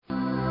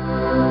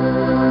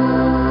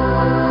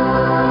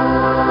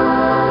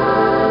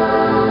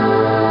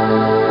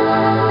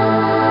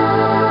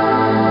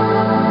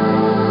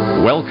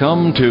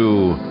Welcome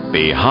to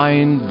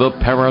Behind the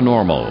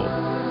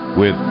Paranormal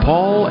with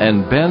Paul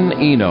and Ben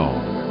Eno.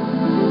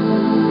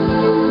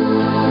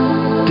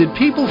 Did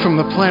people from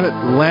the planet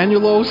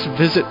Lanulos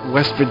visit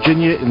West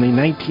Virginia in the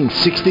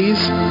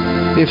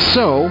 1960s? If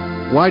so,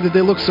 why did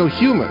they look so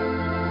human?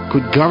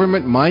 Could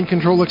government mind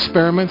control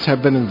experiments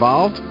have been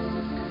involved?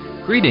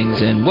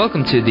 Greetings and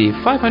welcome to the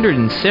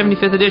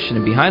 575th edition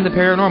of Behind the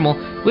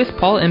Paranormal with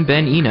Paul and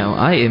Ben Eno.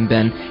 I am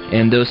Ben,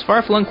 and those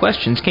far-flung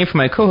questions came from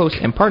my co-host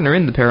and partner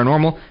in the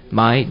paranormal,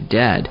 my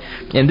dad.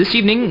 And this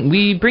evening,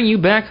 we bring you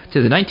back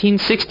to the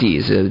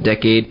 1960s, a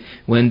decade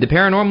when the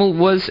paranormal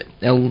was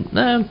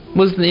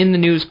in the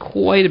news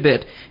quite a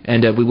bit.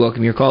 And we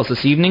welcome your calls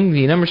this evening.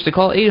 The numbers to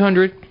call,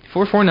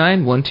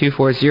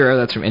 800-449-1240.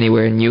 That's from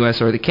anywhere in the U.S.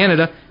 or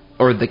Canada.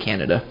 In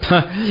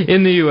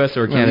the U.S.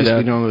 or Canada. It used to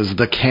be known as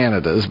the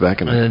Canadas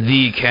back in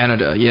the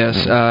Canada, yes.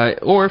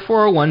 Or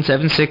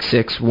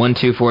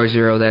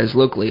 401-766-1240. That is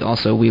locally.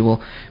 Also, we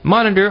will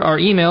monitor our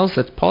emails.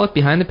 That's Paul at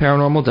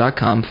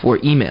BehindTheParanormal.com for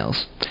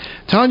emails.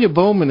 Tanya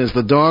Bowman is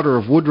the daughter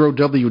of Woodrow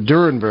W.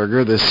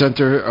 Durenberger, the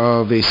center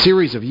of a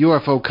series of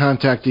UFO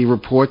contactee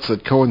reports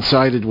that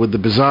coincided with the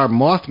bizarre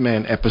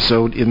Mothman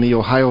episode in the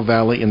Ohio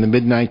Valley in the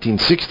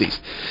mid-1960s.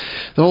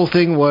 The whole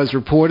thing was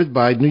reported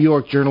by New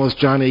York journalist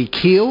John A.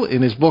 Keel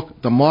in his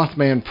book, The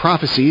Mothman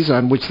Prophecies,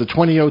 on which the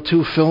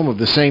 2002 film of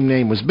the same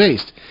name was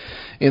based.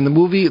 In the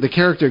movie, the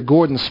character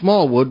Gordon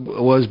Smallwood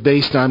was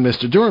based on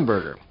Mr.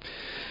 Durenberger.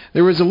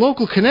 There is a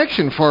local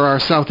connection for our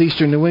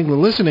southeastern New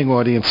England listening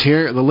audience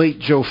here. The late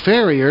Joe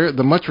Ferrier,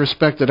 the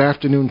much-respected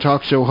afternoon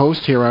talk show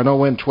host here on ON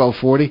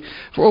 1240,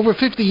 for over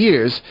 50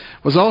 years,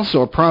 was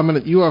also a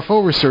prominent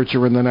UFO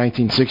researcher in the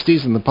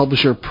 1960s and the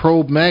publisher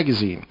Probe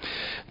magazine.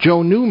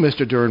 Joe knew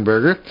Mr.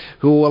 Durenberger,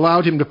 who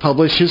allowed him to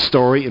publish his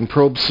story in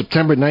Probe's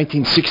September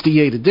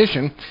 1968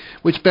 edition,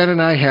 which Ben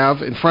and I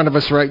have in front of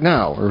us right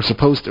now, or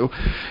supposed to.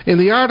 In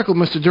the article,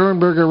 Mr.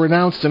 Durenberger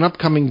announced an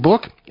upcoming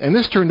book, and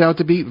this turned out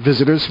to be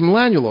Visitors from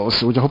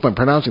Lanulos, which I hope I'm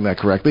pronouncing that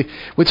correctly,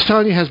 which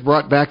Tanya has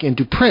brought back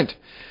into print.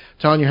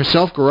 Tanya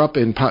herself grew up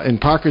in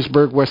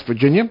Parkersburg, West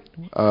Virginia,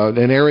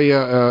 an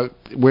area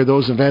where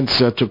those events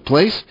took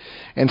place,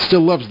 and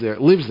still lives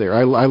there.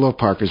 I love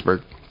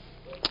Parkersburg.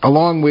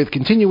 Along with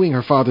continuing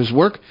her father's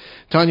work,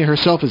 Tanya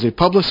herself is a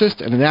publicist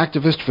and an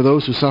activist for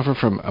those who suffer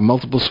from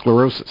multiple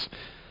sclerosis.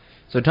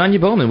 So, Tanya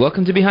Bowman,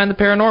 welcome to Behind the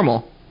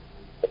Paranormal.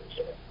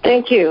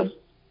 Thank you.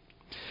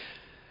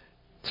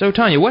 So,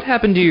 Tanya, what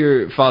happened to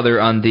your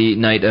father on the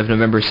night of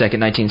November 2nd,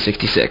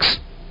 1966?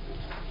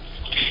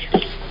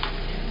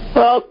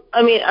 Well,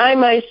 I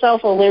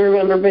myself only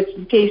remember bits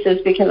and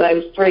pieces because I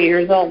was 3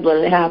 years old when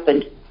it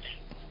happened.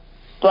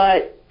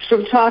 But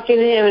from talking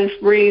to him and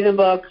reading the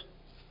book,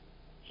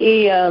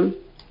 he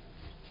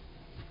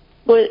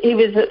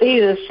was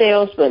a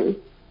salesman,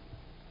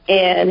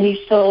 and he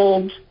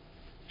sold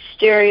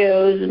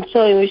stereos and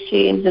sewing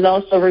machines and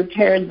also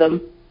repaired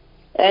them.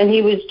 And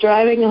he was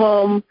driving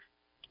home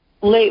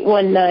late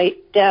one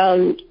night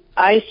down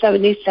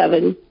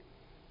I-77,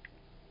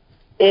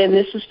 and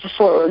this was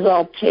before it was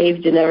all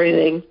paved and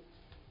everything.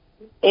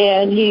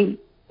 And he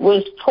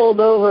was pulled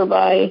over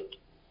by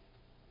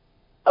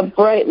a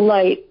bright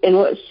light in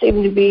what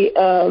seemed to be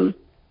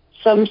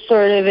some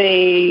sort of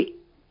a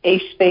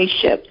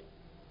spaceship.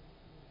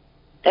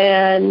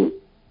 And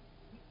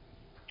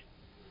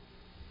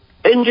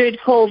Indrid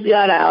Cold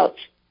got out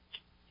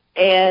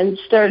and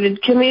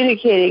started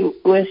communicating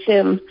with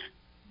him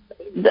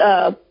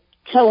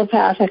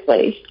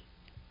telepathically.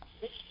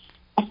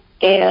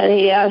 And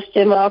he asked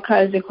him all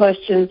kinds of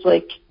questions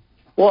like,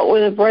 what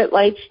were the bright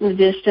lights in the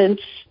distance?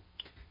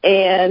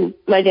 And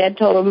my dad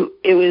told him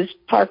it was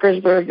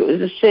Parkersburg, it was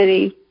a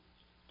city.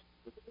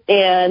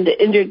 And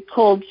Indrid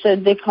Cold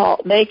said they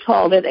called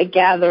it a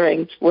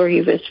gathering where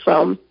he was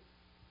from.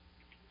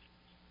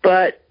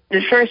 But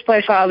at first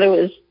my father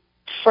was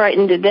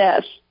frightened to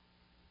death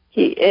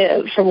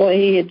from what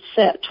he had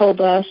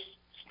told us.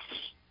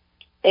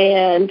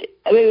 And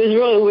it was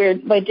really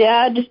weird. My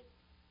dad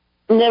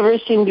never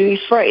seemed to be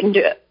frightened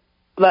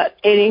about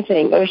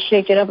anything or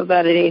shaken up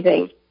about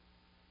anything.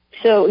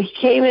 So he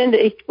came in,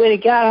 when he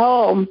got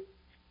home,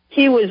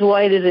 he was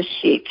white as a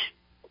sheet.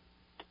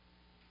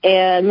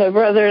 And my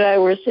brother and I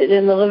were sitting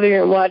in the living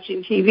room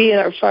watching TV in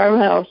our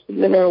farmhouse in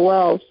Mineral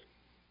Wells.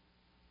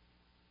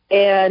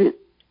 And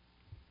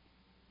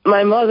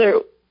my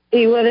mother,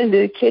 he went into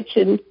the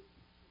kitchen.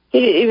 He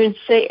didn't even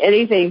say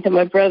anything to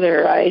my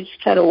brother or I. He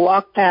just kind of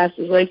walked past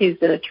us like he's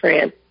in a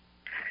trance.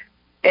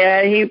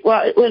 And he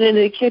went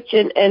into the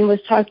kitchen and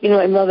was talking to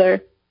my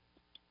mother,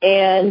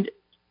 and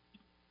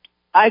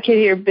I could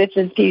hear bits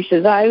and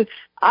pieces.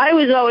 I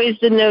was always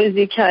the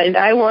nosy kind.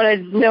 I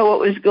wanted to know what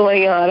was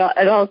going on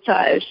at all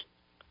times.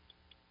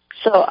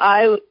 So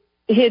I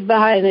hid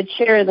behind the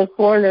chair in the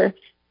corner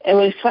and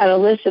was kind of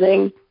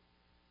listening.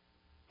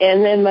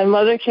 And then my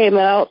mother came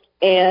out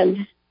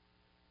and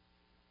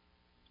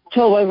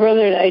told my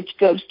brother and I to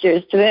go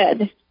upstairs to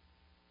bed.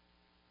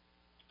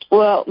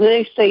 Well, the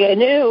next thing I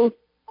knew,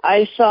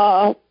 I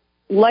saw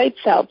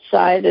lights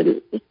outside,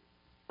 and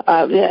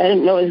I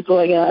didn't know what was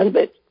going on,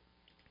 but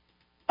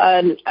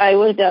And I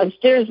went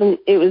downstairs, and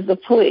it was the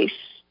police.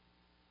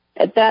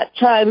 At that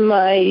time,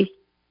 my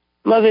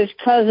mother's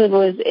cousin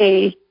was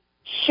a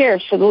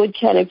sheriff for the Wood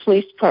County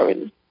Police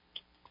Department.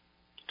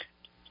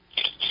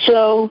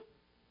 So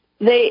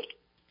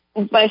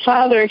my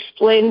father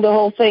explained the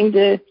whole thing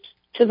to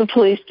the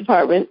police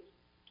department,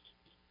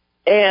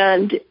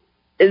 and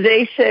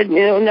they said,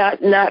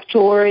 not to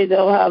worry,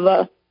 they'll have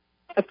a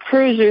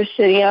cruiser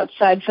sitting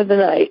outside for the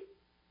night.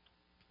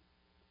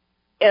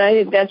 And I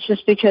think that's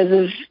just because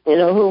of,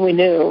 who we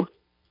knew.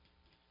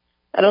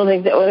 I don't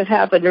think that would have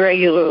happened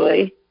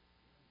regularly.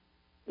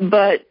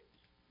 But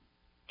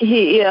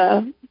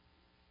they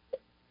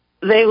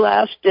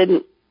left,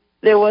 and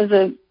there was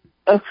a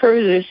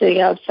cruiser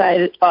sitting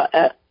outside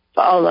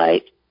all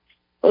night.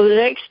 Well, the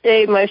next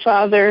day, my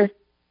father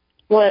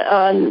went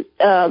on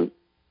a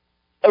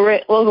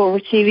local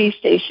TV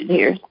station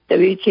here,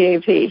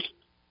 WTAP,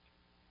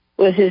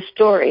 with his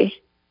story.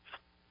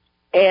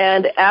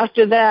 And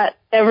after that,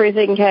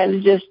 everything kind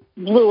of just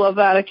blew up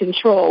out of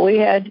control.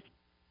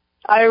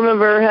 I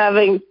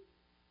remember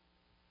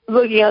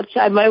looking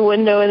outside my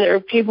window, and there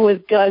were people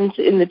with guns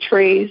in the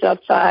trees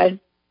outside.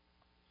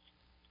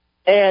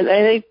 And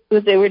I think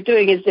what they were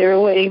doing is they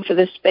were waiting for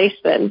the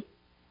spacemen.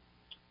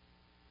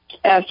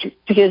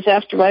 Because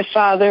after my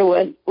father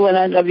went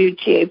on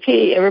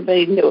WTAP,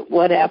 everybody knew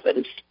what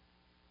happened.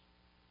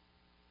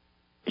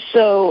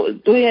 So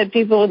we had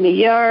people in the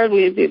yard,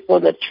 we had people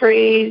in the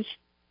trees,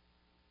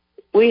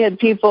 we had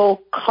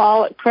people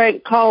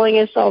calling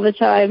us all the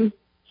time.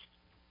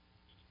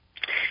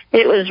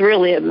 It was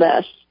really a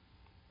mess.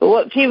 But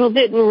what people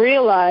didn't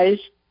realize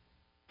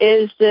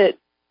is that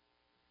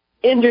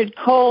Indrid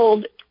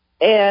Cold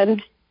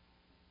and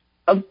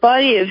a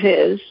buddy of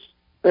his,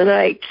 and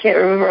I can't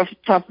remember off the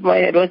top of my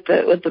head what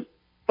the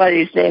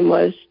buddy's name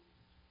was,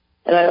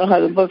 and I don't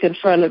have the book in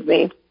front of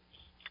me,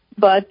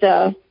 but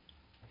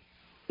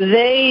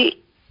they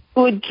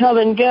would come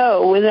and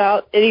go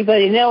without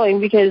anybody knowing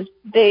because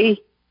they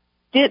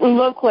didn't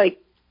look like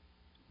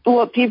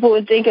what people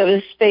would think of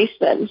as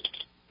spacemen.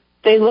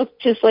 They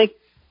looked just like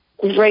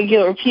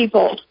regular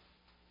people.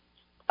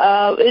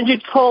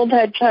 Indrid Cold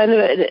had kind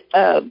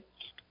of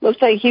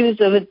looks like he was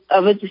of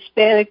a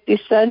Hispanic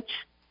descent.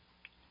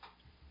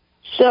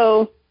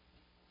 So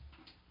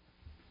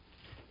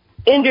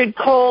Indrid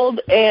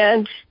Cold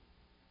and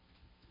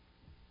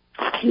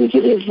can you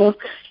give me a book?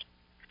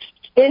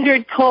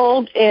 Indrid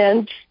Cold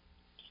and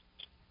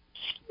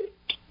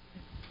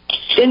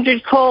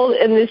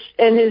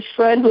his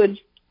friend would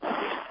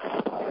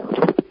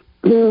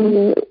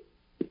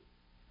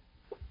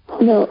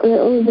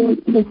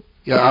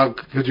Yeah,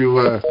 could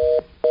you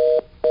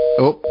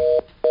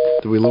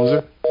did we lose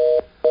her?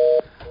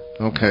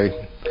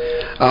 Okay.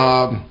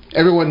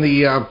 Everyone,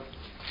 the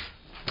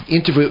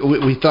interview,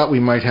 we thought we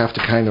might have to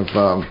kind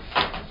of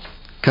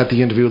cut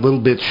the interview a little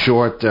bit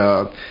short.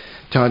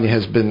 Tanya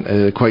has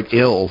been quite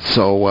ill,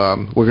 so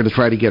we're going to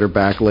try to get her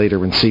back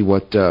later and see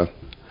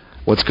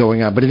what's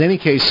going on. But in any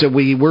case,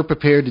 we were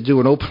prepared to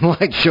do an open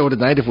mic show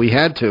tonight if we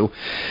had to.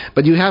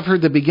 But you have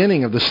heard the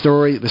beginning of the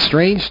story, the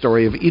strange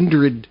story of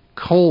Indrid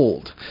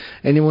Cold.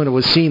 Anyone who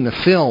has seen the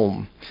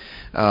film,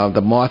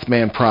 the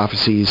Mothman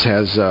Prophecies,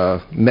 has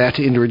met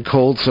Indrid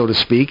Cold, so to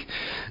speak.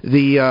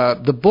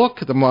 The book,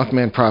 The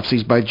Mothman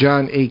Prophecies, by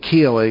John A.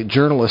 Keel, a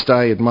journalist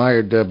I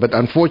admired but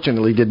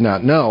unfortunately did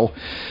not know,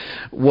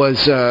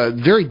 was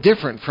very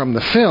different from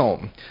the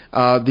film.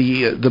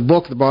 The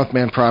book, The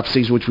Mothman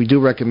Prophecies, which we do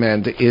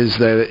recommend, is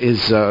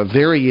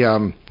very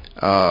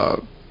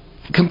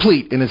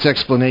complete in its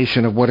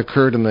explanation of what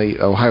occurred in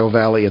the Ohio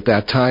Valley at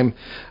that time,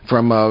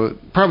 from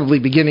probably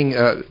beginning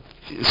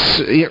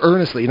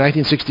earnestly,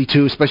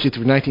 1962, especially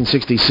through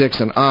 1966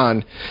 and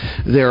on.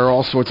 There are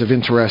all sorts of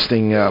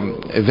interesting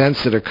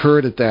events that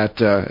occurred at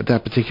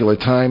that particular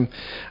time.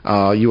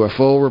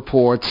 UFO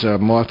reports,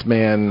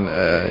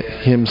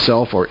 Mothman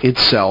himself or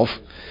itself,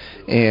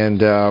 and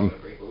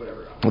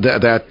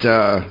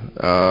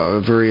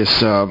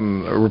various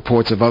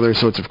reports of other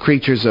sorts of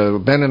creatures.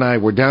 Ben and I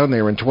were down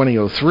there in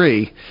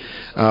 2003.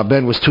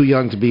 Ben was too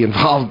young to be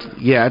involved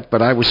yet,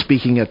 but I was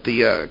speaking at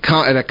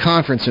at a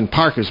conference in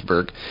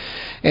Parkersburg.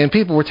 And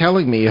people were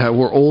telling me who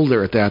were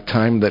older at that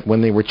time that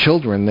when they were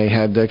children, they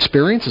had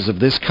experiences of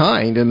this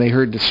kind, and they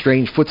heard the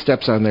strange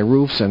footsteps on their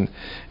roofs and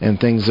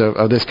things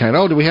of this kind.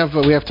 Oh, do we have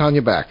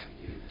Tanya back?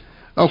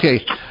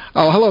 Okay.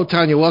 Oh, hello,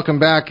 Tanya. Welcome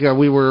back.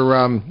 We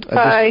were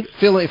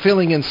just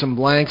filling in some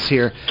blanks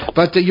here,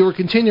 but you were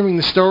continuing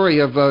the story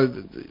of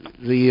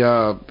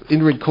the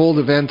Indrid Cold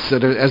events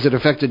as it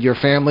affected your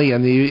family,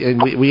 and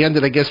we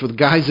ended, I guess, with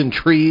guys in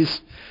trees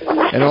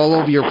and all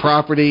over your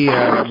property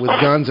with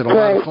guns and a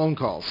lot of phone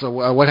calls.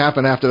 So what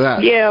happened after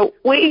that? Yeah,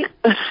 we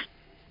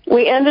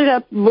ended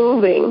up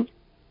moving,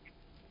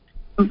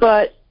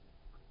 but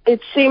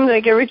it seemed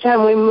like every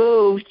time we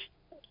moved,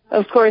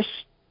 of course,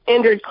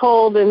 Indrid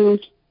Cold and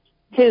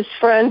his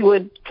friend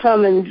would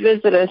come and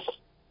visit us,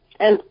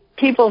 and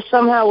people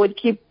somehow would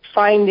keep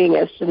finding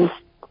us and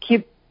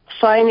keep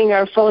finding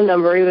our phone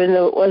number, even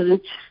though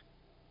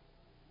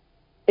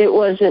it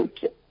wasn't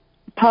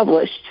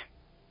published.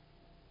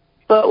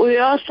 But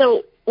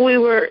we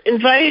were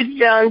invited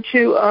down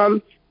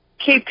to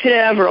Cape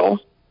Canaveral,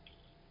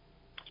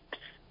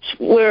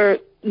 where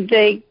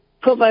they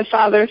put my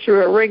father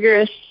through a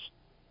rigorous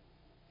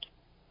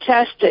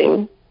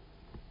testing.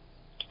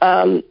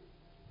 They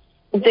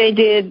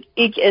did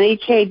an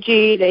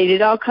EKG. They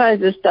did all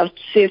kinds of stuff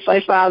to see if my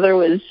father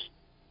was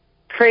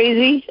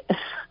crazy,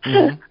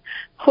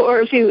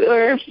 or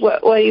if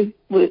what he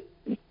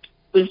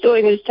was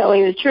doing was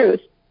telling the truth.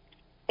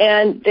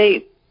 And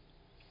they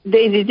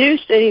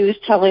deduced that he was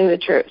telling the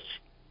truth.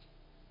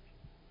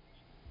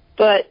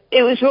 But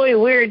it was really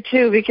weird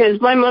too, because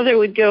my mother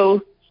would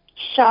go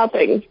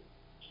shopping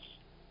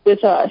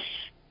with us,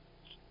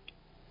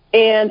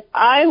 and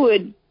I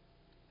would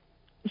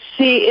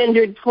see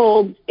Indrid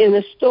Cold in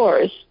the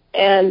stores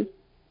and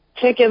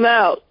pick him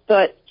out.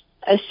 But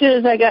as soon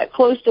as I got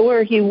close to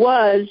where he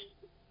was,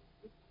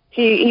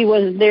 he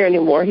wasn't there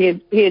anymore. He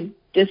had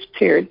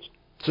disappeared.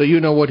 So you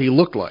know what he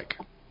looked like?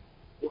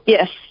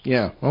 Yes.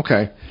 Yeah.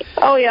 Okay.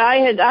 Oh yeah,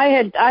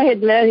 I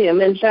had met him.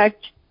 In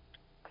fact,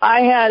 I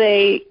had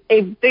a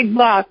big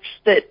box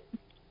that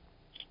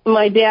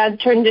my dad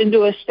turned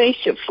into a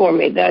spaceship for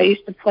me that I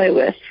used to play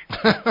with.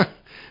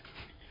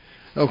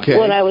 Okay.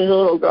 When I was a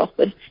little girl.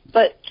 But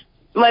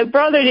my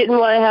brother didn't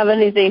want to have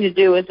anything to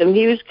do with them.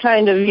 He was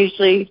kind of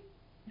usually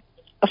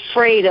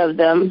afraid of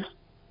them,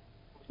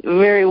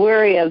 very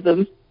wary of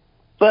them.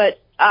 But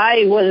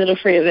I wasn't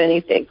afraid of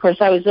anything. Of course,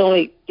 I was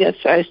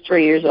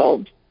 3 years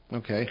old.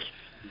 Okay.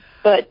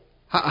 But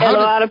a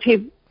lot of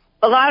people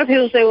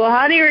say, well,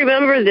 how do you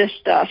remember this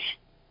stuff?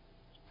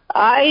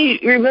 I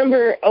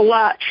remember a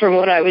lot from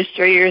when I was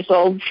 3 years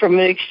old from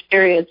an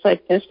experience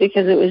like this,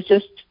 because it was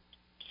just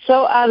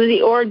so out of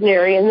the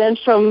ordinary. And then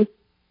from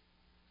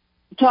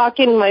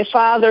talking to my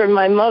father and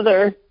my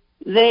mother,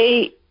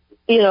 we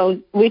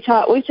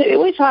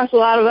talked a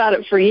lot about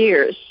it for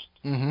years.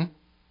 Mm-hmm.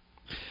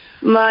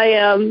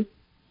 My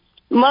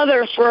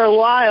mother, for a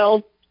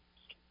while,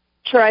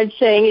 tried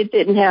saying it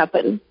didn't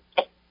happen.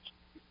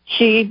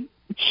 She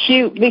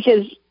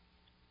because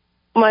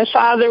my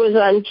father was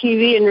on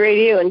TV and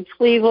radio in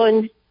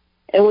Cleveland,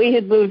 and we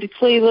had moved to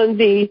Cleveland.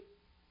 The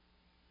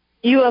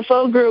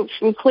UFO group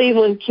from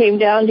Cleveland came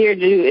down here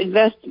to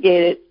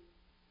investigate it.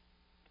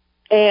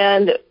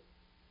 And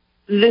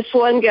this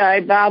one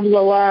guy, Bob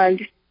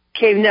Lalonde,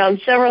 came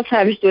down several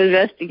times to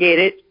investigate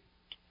it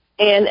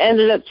and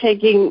ended up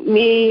taking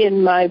me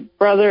and my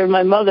brother and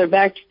my mother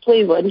back to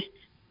Cleveland.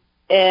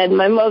 And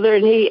my mother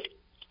and he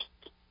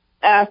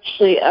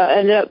actually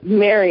ended up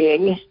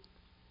marrying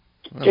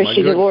after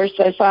she divorced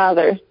my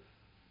father.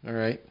 All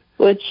right.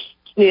 Which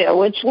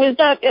was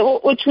not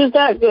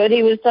good.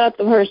 He was not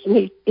the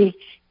person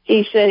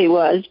he said he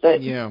was.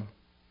 But yeah.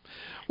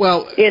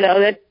 Well,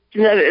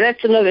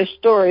 that's another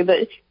story.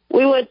 But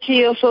we went to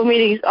UFO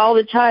meetings all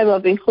the time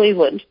up in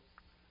Cleveland.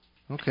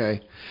 Okay.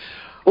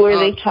 Where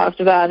they talked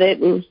about it.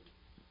 And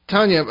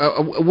Tanya,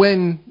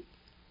 when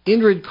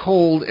Indrid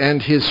Cold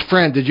and his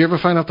friend, did you ever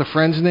find out the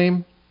friend's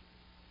name?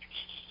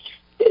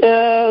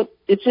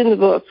 It's in the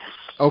book.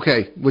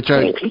 Okay, which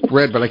I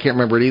read, but I can't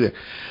remember it either.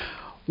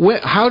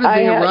 How did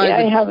they arrive?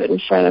 I have it in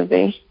front of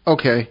me.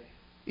 Okay.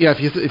 Yeah,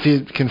 if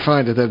you can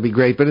find it, that'd be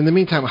great. But in the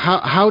meantime,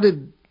 how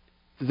did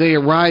they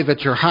arrive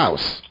at your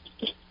house?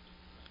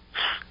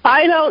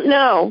 I don't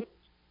know.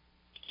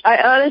 I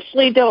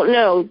honestly don't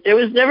know. There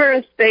was never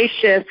a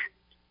spaceship,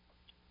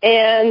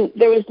 and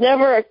there was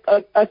never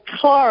a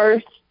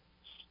car.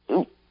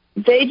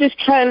 They just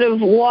kind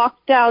of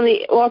walked up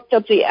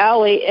the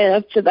alley and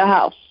up to the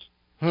house.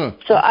 Huh.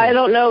 So okay. I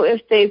don't know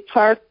if they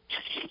parked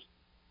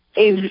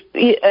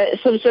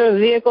some sort of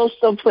vehicle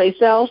someplace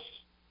else,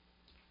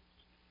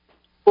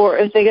 or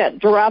if they got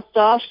dropped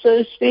off,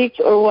 so to speak,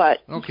 or what.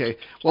 Okay.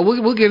 Well,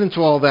 we'll get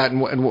into all that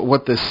and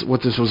what this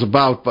was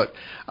about. But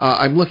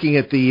I'm looking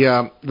at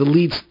the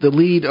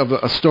lead of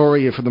a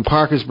story from the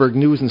Parkersburg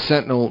News and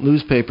Sentinel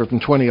newspaper from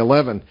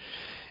 2011.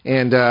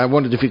 And I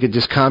wondered if you could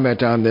just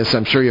comment on this.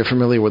 I'm sure you're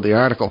familiar with the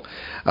article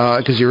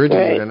because you're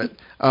interviewed in it.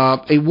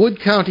 A Wood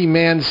County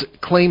man's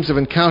claims of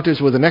encounters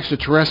with an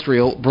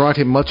extraterrestrial brought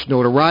him much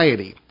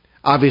notoriety.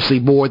 Obviously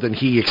more than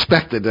he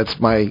expected. That's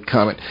my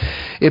comment.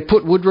 It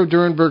put Woodrow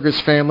Durenberger's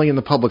family in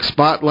the public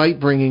spotlight,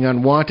 bringing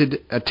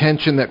unwanted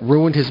attention that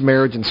ruined his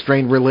marriage and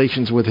strained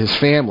relations with his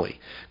family.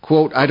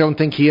 Quote, I don't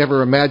think he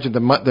ever imagined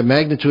the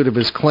magnitude of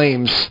his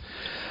claims,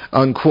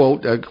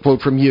 unquote,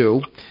 quote from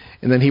you.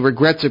 And then he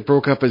regrets it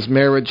broke up his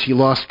marriage. He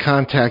lost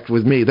contact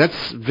with me.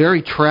 That's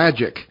very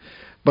tragic.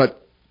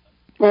 But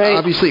right.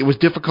 Obviously it was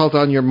difficult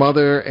on your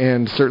mother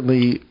and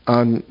certainly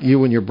on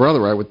you and your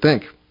brother, I would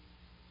think.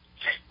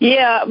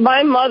 Yeah,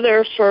 my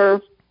mother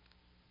for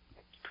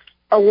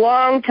a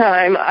long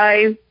time,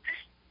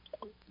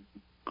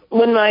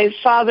 when my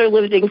father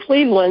lived in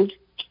Cleveland,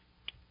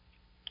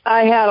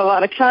 I had a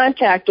lot of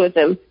contact with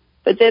him.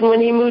 But then when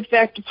he moved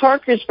back to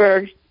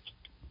Parkersburg,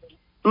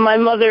 my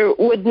mother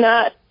would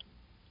not.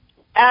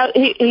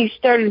 He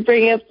started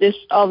bringing up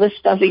all this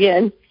stuff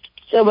again.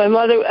 So my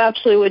mother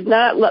absolutely would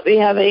not let me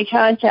have any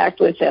contact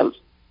with him.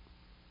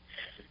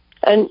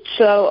 And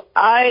so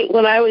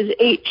when I was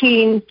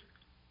 18,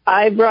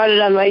 I brought it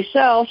on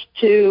myself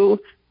to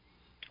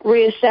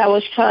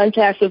reestablish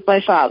contact with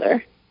my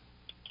father.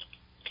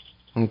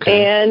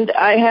 Okay. And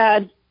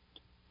I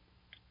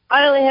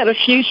only had a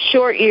few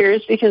short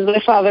years because my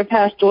father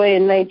passed away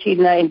in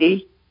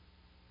 1990.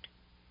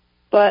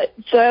 But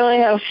so I only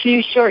have a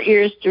few short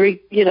years to,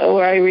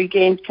 where I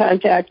regained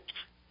contact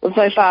with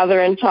my father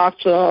and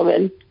talked to him.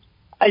 And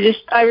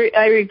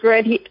I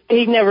regret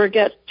he never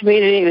got to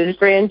meet any of his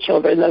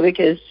grandchildren though,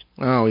 because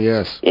oh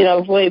yes,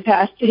 when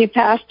he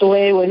passed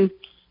away when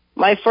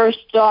my first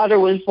daughter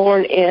was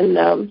born in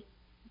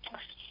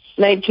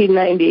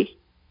 1990.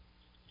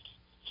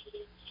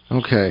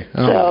 Okay.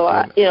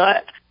 Oh,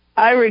 so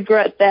I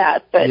regret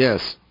that, but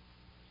yes,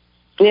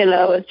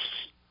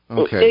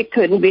 it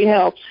couldn't be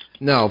helped.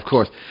 No, of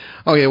course.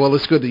 Okay, well,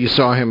 it's good that you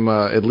saw him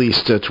at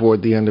least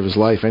toward the end of his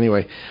life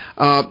anyway.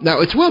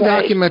 Now, it's well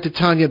documented,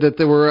 Tanya, that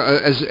there were,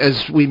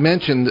 as we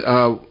mentioned,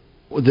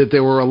 that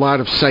there were a lot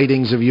of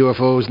sightings of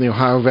UFOs in the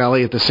Ohio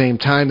Valley at the same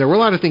time. There were a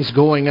lot of things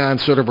going on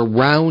sort of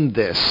around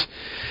this.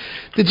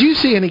 Did you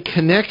see any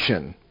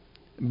connection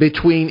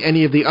between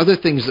any of the other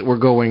things that were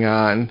going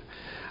on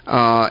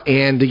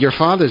and your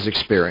father's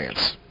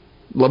experience,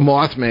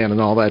 Mothman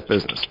and all that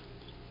business?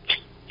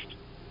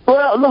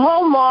 Well, the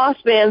whole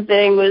Mothman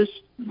thing was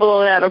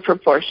blown out of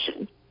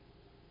proportion.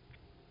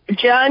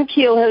 John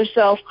Keel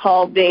himself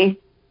called me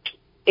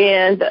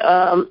and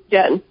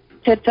got in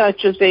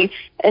touch with me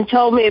and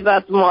told me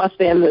about the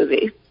Mothman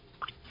movie.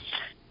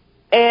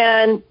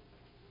 And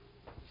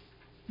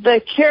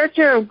the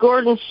character of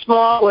Gordon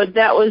Smallwood,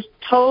 that was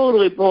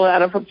totally blown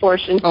out of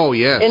proportion. Oh,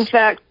 yes. In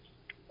fact,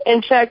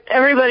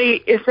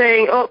 everybody is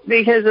saying,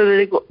 because of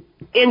the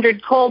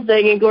Indrid Cold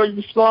thing and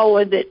Gordon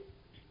Smallwood, that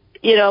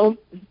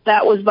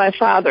that was my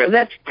father.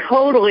 That's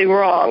totally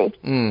wrong.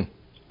 Mm.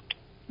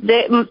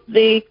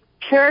 The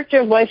character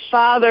of my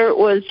father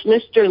was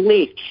Mr.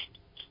 Leach.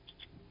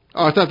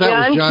 Oh, I thought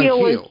that was John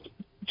Keel.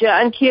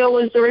 John Keel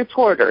was the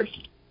reporter.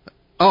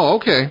 Oh,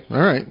 okay. All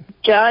right.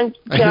 John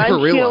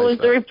Keel was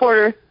the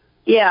reporter.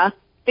 Yeah,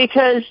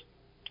 because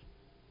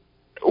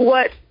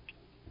what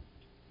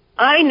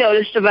I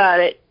noticed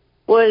about it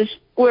was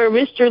where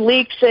Mr.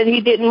 Leach said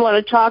he didn't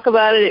want to talk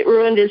about it. It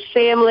ruined his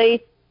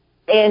family.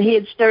 And he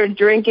had started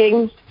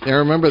drinking. I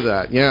remember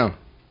that, yeah.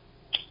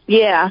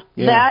 Yeah.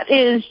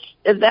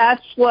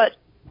 That's what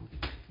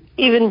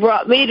even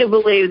brought me to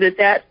believe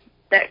that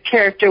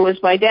character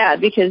was my dad,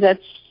 because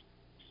that's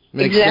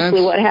Makes exactly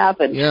sense. what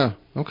happened. Yeah,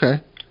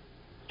 okay.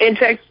 In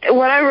fact,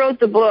 when I wrote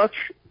the book,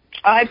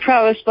 I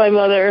promised my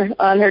mother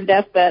on her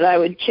deathbed I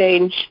would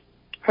change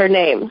her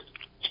name.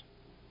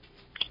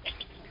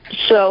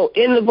 So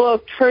in the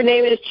book, her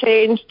name is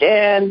changed,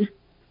 and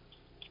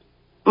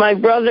my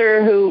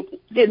brother, who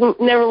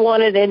never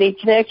wanted any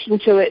connection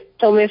to it,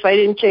 told me if I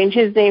didn't change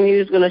his name, he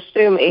was going to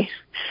sue me.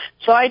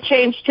 So I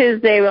changed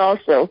his name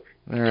also. All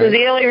right. So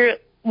the only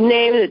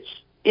name that's,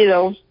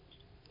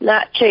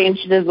 not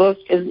changed in the book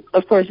is,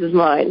 of course, is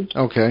mine.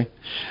 Okay.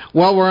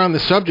 While we're on the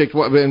subject,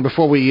 and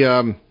before we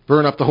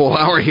burn up the whole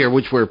hour here,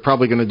 which we're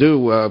probably going to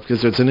do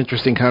because it's an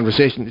interesting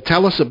conversation,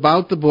 tell us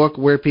about the book,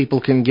 where people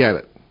can get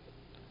it.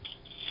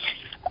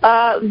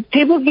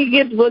 People can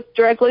get the book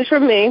directly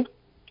from me.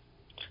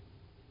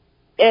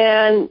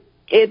 And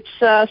it's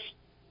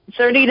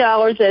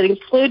 $30. That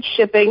includes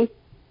shipping.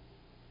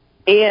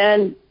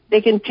 And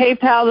they can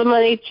PayPal the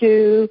money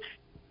to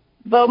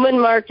Bowman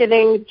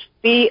Marketing,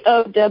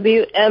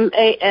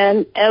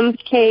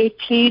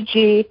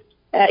 BOWMANMKTG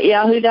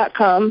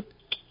 @yahoo.com.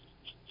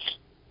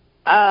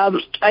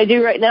 I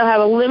do right now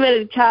have a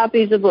limited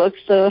copies of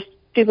books, so if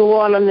people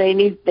want them, they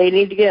need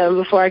to get them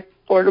before I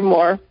order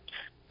more.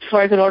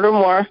 Before I can order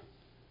more.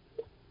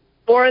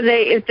 Or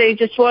if they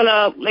just want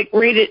to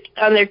read it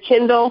on their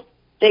Kindle,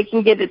 they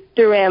can get it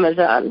through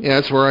Amazon. Yeah,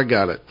 that's where I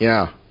got it.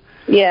 Yeah.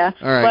 Yeah.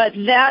 All right.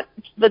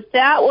 But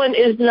that one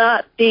is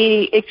not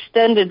the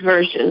extended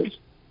version.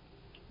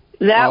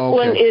 That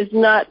one is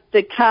not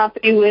the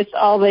copy with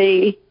all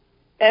the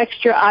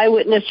extra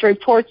eyewitness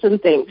reports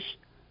and things.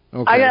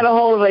 Okay. I got a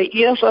hold of a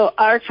UFO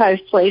archive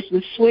place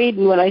in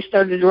Sweden when I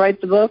started to write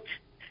the book.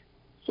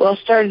 Well, I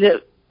started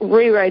to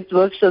rewrite the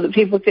book so that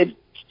people could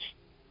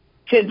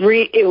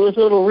read. It was a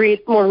little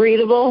more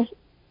readable.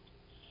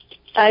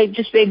 I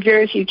just made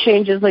very few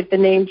changes, like the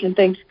names and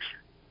things.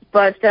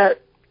 But I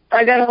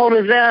got a hold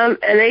of them,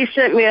 and they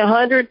sent me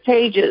 100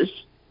 pages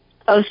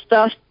of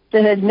stuff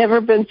that had never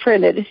been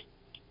printed.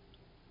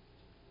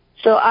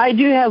 So I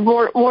do have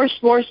more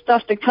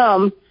stuff to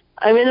come.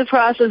 I'm in the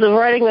process of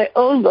writing my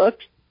own book.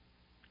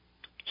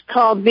 It's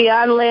called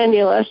Beyond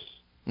Landulus.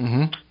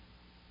 Mm-hmm.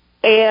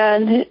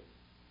 And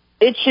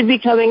it should be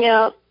coming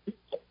out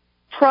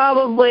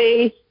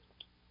probably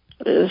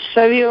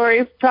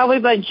February, probably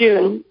by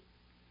June.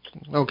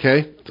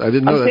 Okay. I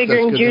didn't know I'm that.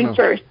 figuring June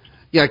 1st.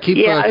 Yeah, keep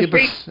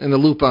us in the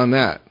loop on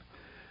that.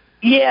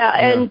 Yeah,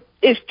 and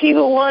if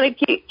people want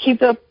to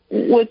keep up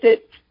with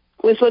it,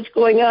 with what's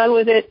going on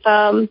with it,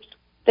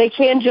 they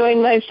can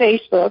join my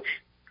Facebook.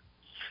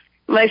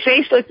 My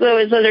Facebook, though,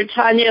 is under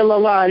Tanya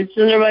Lalonde. It's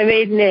under my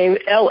maiden name,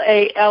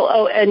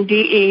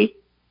 Lalonde.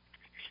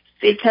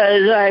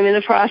 because I'm in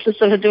the process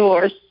of a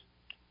divorce.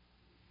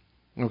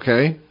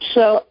 Okay.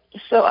 So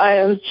I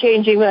am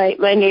changing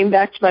my name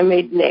back to my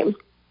maiden name.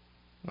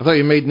 I thought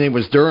your maiden name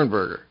was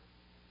Durenberger.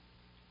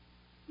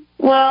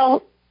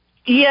 Well,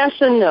 yes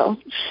and no.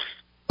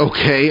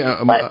 Okay.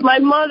 My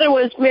mother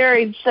was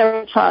married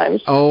several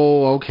times.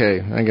 Oh,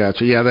 okay. I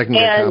got you. Yeah, that can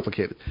get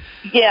complicated.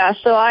 Yeah,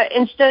 so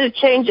instead of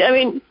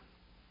changing,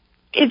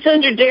 it's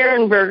under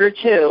Durenberger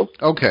too.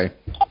 Okay.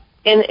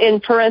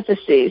 In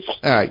parentheses.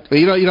 All right. Well,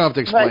 you don't have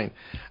to explain.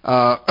 Okay.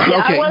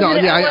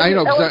 I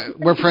know because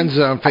we're friends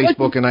on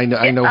Facebook, and I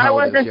know how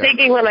it is. I wasn't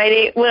thinking when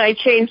I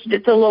changed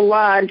it to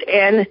Lalonde,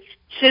 and as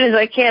soon as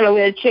I can, I'm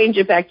going to change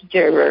it back to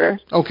Durenberger.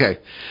 Okay.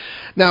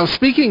 Now,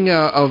 speaking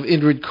of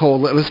Indrid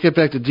Cold, let's get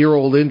back to dear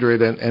old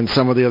Indrid and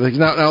some of the other things.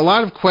 Now, a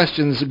lot of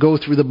questions go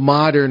through the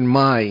modern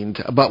mind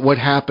about what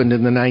happened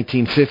in the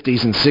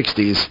 1950s and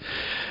 60s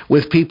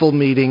with people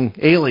meeting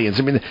aliens.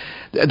 I mean,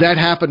 that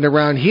happened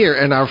around here,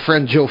 and our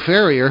friend Joe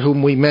Ferrier,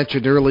 whom we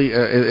mentioned early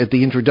at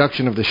the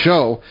introduction of the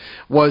show,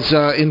 was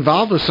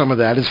involved with some of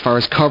that as far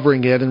as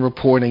covering it and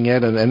reporting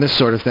it and this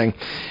sort of thing.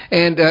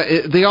 And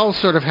they all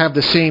sort of have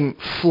the same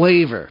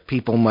flavor,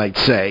 people might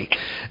say.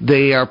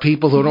 They are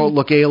people who don't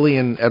look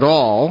alien at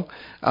all.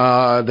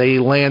 They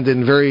land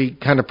in very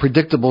kind of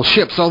predictable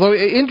ships, although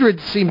Indrid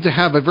seemed to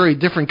have a very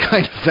different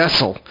kind of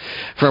vessel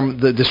from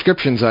the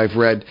descriptions I've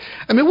read.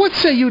 I mean, what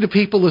say you to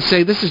people who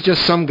say this is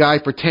just some guy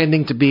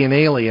pretending to be an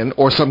alien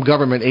or some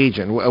government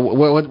agent?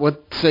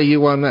 What say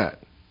you on that?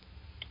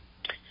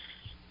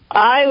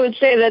 I would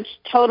say that's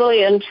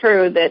totally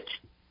untrue, that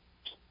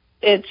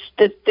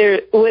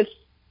there, with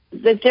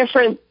the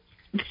different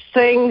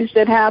things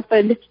that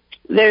happened,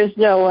 there's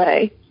no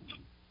way.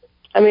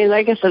 I mean,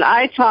 like I said,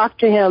 I talked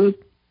to him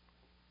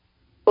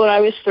when I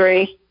was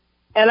 3,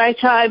 and I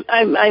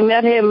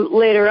met him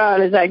later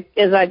on as I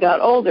got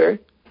older.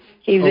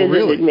 He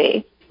visited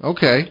me.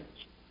 Okay.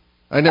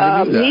 I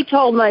never knew that. He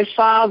told my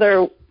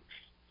father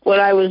when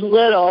I was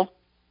little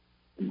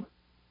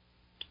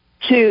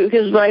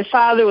because my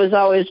father was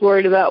always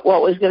worried about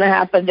what was going to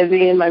happen to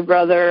me and my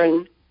brother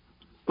and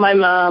my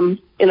mom,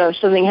 if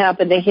something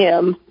happened to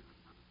him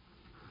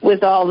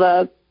with all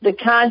the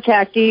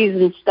contactees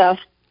and stuff.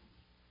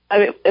 I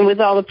mean, and with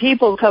all the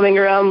people coming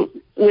around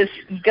with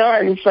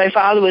guns, my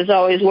father was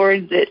always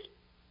worried that,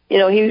 he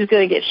was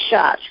going to get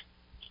shot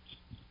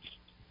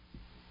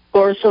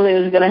or something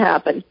was going to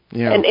happen.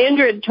 Yeah. And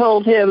Indrid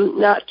told him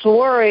not to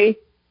worry,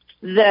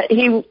 that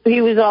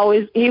he would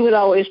always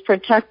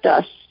protect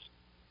us.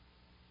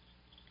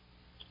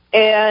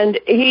 And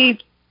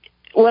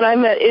when I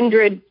met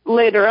Indrid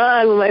later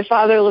on, when my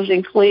father lived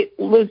in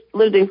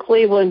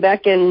Cleveland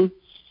back in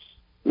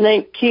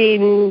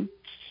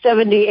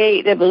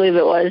 1978, I believe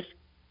it was,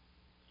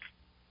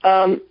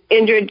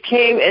 Indrid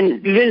came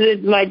and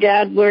visited my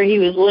dad where he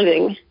was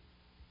living.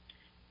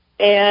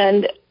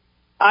 And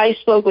I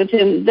spoke with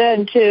him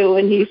then, too,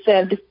 and he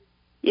said,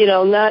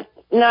 not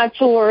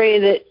to worry,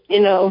 that,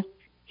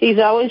 he's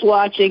always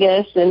watching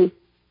us. And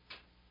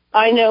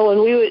I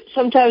know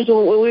sometimes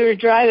when we were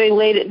driving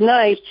late at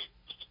night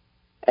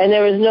and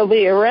there was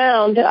nobody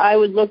around, I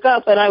would look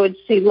up and I would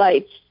see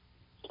lights.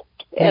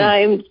 And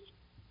I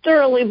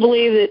thoroughly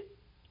believe that,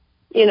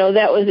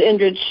 that was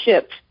Indrid's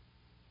ship.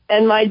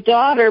 And my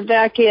daughter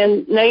back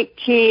in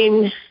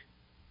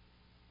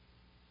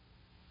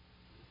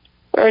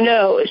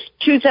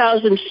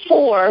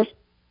 2004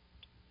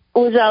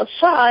 was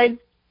outside,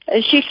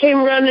 and she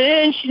came running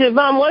in. She said,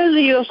 "Mom, what does a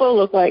UFO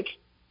look like?"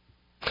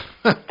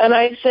 And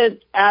I said,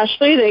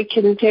 "Ashley, they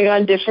can take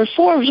on different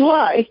forms.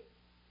 Why?"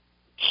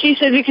 She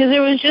said, "Because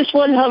there was just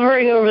one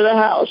hovering over the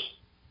house."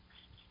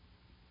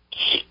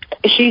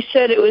 She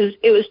said it was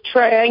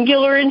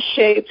triangular in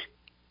shape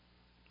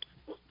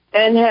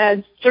and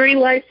had three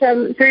lights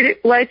on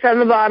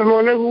the bottom.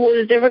 One of them was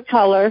a different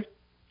color,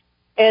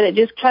 and it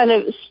just kind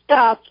of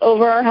stopped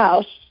over our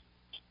house.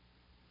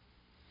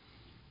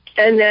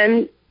 And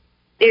then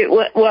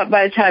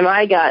by the time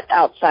I got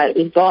outside, it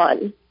was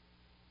gone.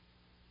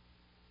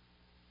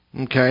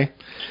 Okay.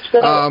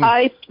 So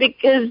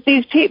because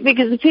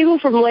the people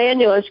from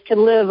Lanulis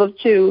can live up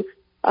to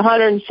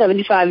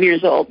 175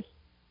 years old.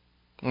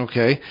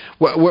 Okay.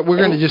 Well, we're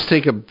going to just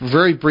take a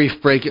very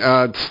brief break.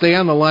 Stay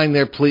on the line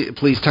there,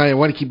 please, Tanya. I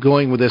want to keep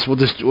going with this.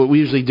 We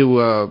usually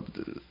do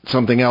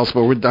something else,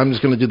 but I'm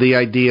just going to do the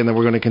ID, and then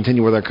we're going to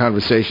continue with our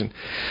conversation.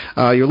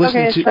 You're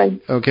listening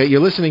You're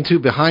listening to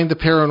Behind the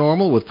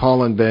Paranormal with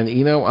Paul and Ben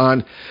Eno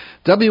on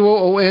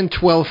WOON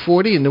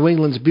 1240 in New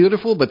England's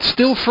beautiful but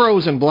still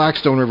frozen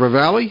Blackstone River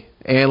Valley.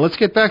 And let's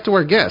get back to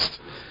our guest.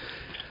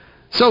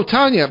 So,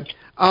 Tanya,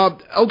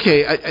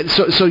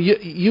 so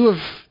you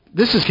have.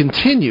 This is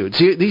continued.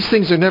 See, these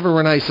things are never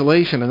in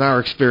isolation in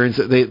our experience.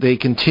 They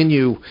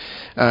continue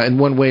in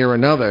one way or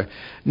another.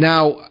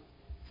 Now,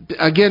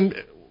 again,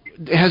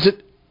 has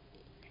the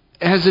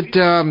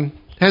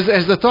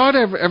thought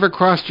ever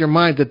crossed your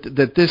mind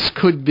that this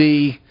could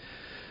be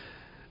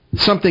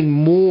something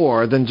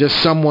more than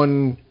just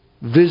someone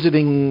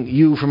visiting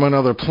you from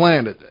another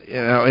planet,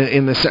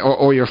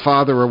 or your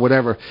father or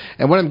whatever?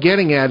 And what I'm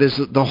getting at is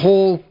the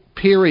whole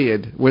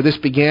period where this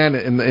began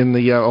in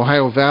the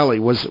Ohio Valley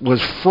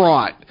was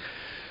fraught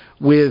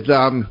with,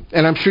 and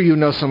I'm sure you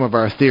know some of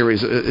our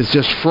theories, it's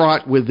just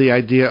fraught with the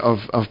idea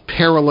of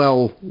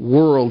parallel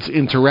worlds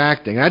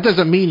interacting. That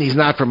doesn't mean he's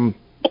not from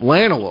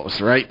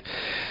Lanalos, right?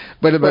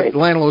 But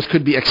Lanalos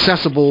could be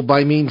accessible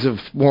by means of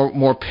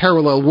more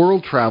parallel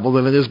world travel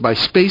than it is by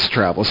space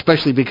travel,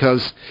 especially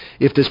because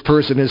if this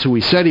person is who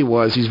he said he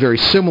was, he's very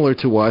similar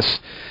to us,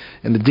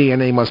 and the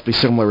DNA must be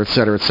similar, et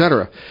cetera, et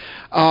cetera.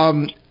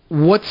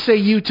 What say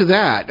you to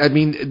that? I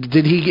mean,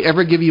 did he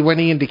ever give you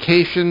any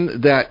indication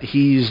that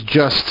he's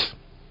just,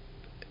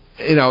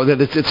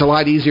 that it's a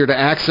lot easier to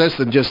access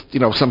than just,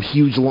 some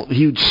huge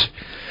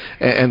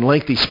and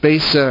lengthy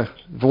space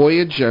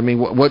voyage? I mean,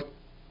 what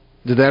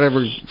did that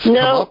ever come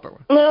up?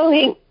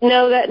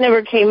 No, that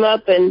never came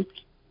up, and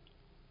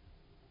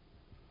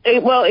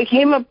it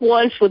came up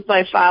once with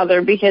my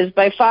father because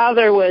my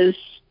father was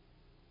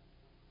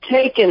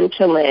taken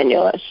to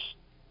Lanulus.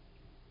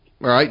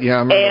 Right, yeah,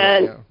 I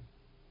remember that,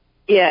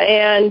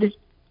 and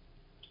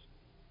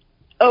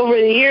over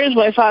the years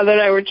my father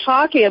and I were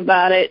talking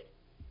about it.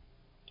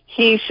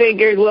 He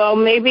figured, well,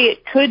 maybe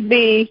it could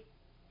be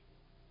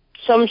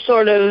somebody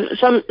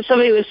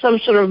with some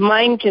sort of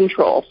mind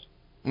control.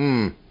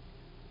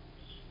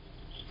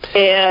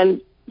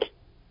 And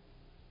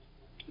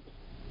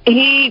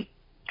he,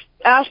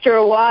 after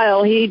a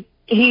while, he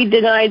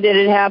denied that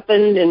it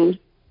happened, and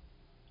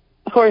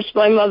of course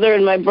my mother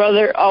and my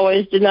brother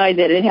always denied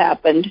that it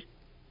happened.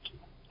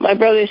 My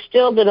brother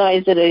still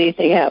denies that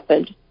anything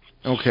happened.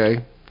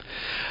 Okay.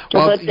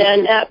 Well, but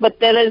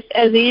then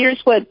as the years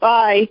went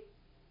by,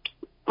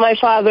 my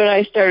father and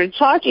I started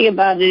talking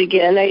about it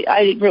again.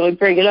 I didn't really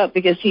bring it up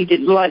because he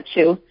didn't want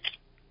to,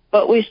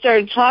 but we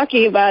started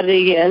talking about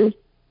it again,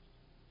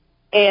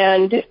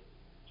 and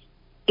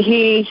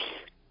he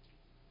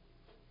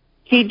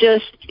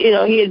just,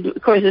 he had, of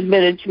course,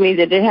 admitted to me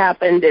that it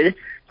happened, and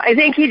I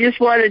think he just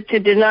wanted to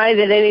deny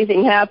that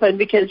anything happened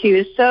because he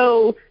was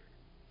so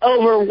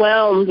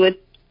overwhelmed with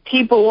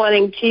people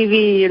wanting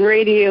TV and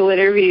radio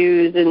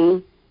interviews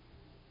and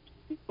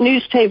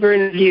newspaper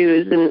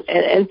interviews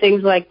and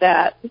things like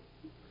that.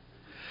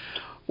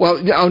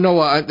 Well,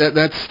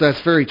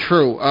 that's very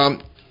true.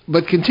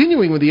 But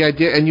continuing with the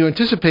idea, and you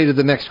anticipated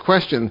the next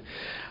question,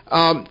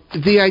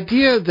 the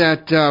idea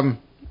that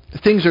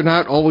things are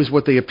not always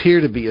what they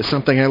appear to be is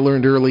something I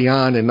learned early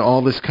on in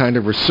all this kind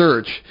of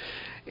research.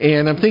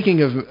 And I'm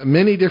thinking of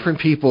many different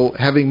people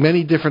having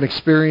many different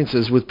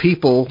experiences with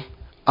people,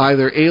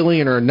 either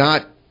alien or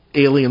not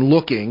alien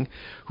looking,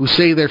 who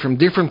say they're from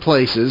different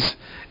places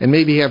and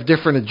maybe have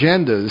different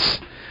agendas.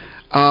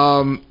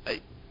 And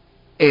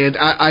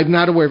I'm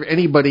not aware of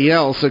anybody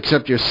else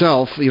except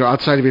yourself,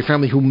 outside of your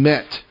family, who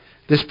met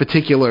this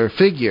particular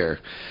figure.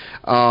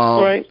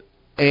 Right.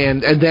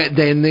 And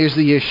then there's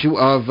the issue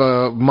of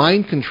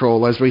mind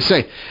control, as we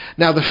say.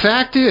 Now, the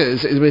fact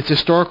is, it's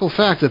historical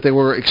fact that there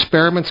were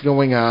experiments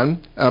going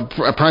on,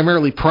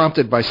 primarily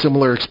prompted by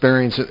similar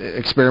experiments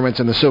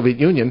in the Soviet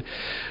Union,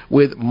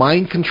 with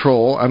mind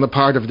control on the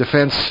part of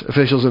defense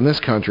officials in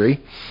this country.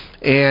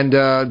 And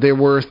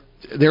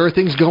there are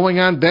things going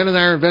on Ben and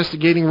I are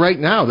investigating right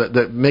now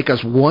that make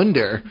us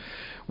wonder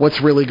what's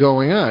really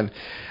going on.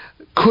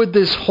 Could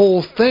this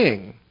whole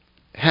thing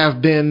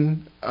have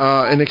been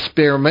an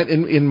experiment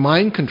in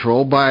mind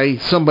control by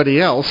somebody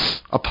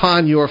else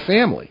upon your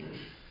family?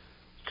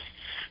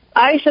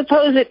 I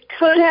suppose it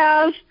could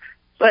have,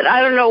 but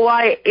I don't know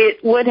why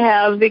it would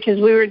have, because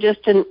we were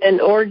just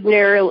an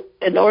ordinary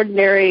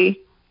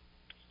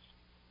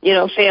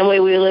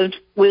family. We lived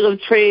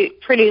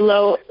pretty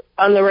low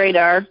on the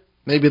radar.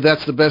 Maybe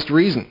that's the best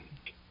reason.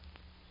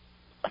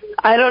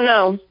 I don't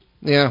know.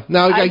 Yeah.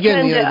 Now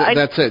again,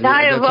 that's it.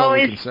 I have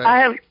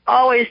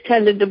always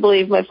tended to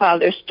believe my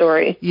father's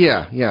story.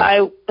 Yeah.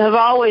 I have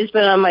always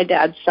been on my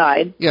dad's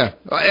side. Yeah,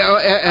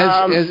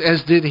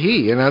 as did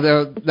he. And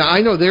now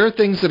I know there are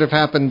things that have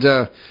happened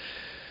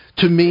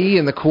to me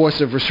in the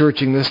course of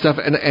researching this stuff,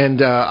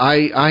 and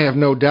I have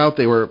no doubt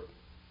they were,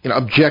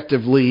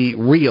 objectively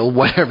real,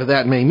 whatever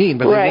that may mean,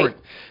 but they weren't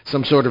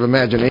some sort of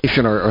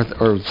imagination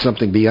or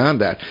something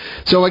beyond that.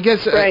 So I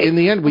guess in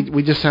the end,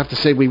 we just have to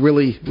say we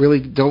really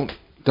don't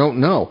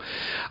know.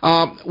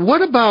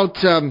 What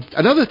about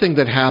another thing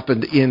that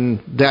happened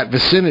in that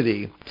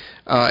vicinity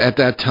at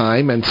that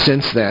time and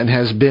since then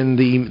has been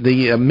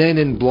the Men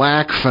in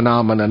Black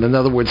phenomenon. In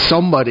other words,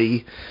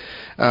 somebody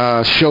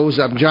shows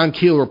up. John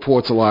Keel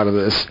reports a lot of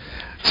this.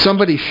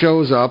 Somebody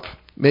shows up,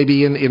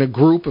 maybe in a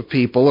group of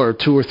people or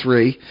two or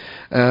three,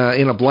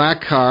 in a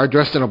black car,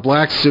 dressed in a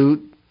black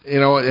suit,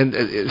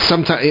 and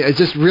sometimes it's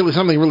just really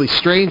something really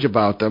strange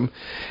about them,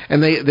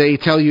 and they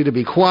tell you to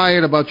be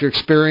quiet about your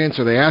experience,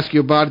 or they ask you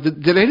about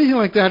it. Did anything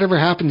like that ever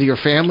happen to your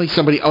family?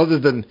 Somebody other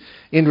than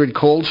Indrid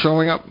Cold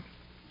showing up?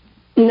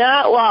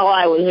 Not while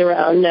I was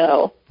around,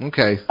 no.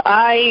 Okay.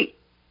 I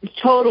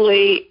don't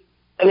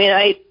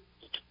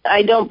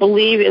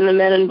believe in the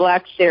Men in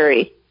Black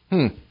theory.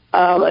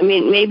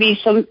 Maybe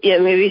some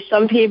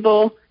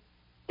people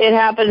it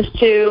happens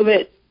to,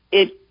 but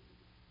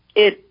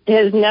it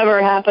has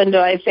never happened to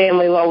my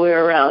family while we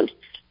were around.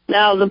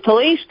 Now, the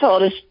police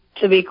told us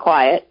to be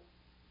quiet.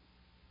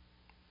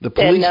 The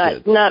police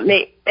and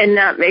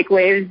not make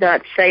waves,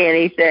 not say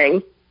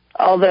anything.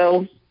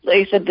 Although,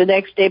 like I said, the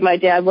next day my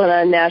dad went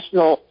on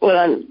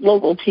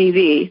local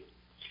TV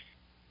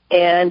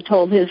and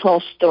told his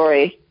whole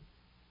story,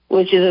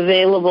 which is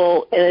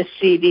available in a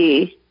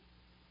CD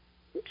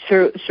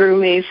through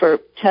me for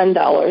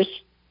 $10.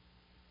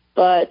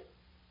 But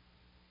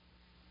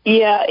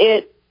yeah,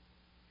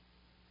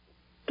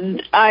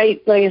 I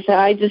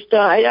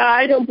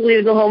don't believe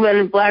in the whole Men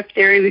in Black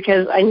theory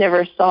because I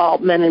never saw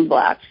Men in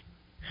Black.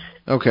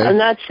 Okay. I'm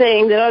not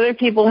saying that other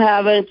people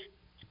haven't.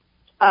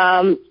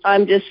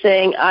 I'm just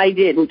saying I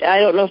didn't. I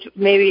don't know if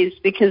maybe it's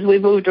because we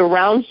moved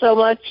around so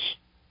much.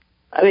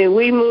 I mean,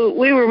 we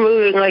were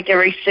moving like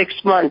every 6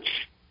 months.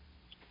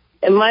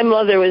 And my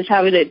mother was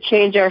having to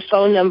change our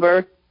phone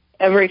number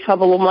every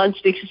couple of months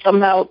because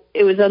somehow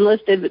it was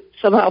unlisted, but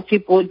somehow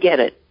people would get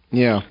it.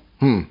 Yeah.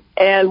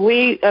 And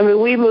we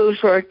moved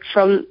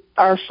from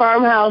our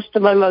farmhouse to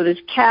my mother's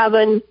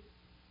cabin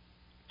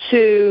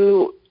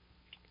to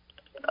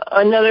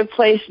another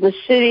place in the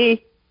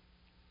city,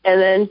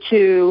 and then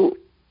to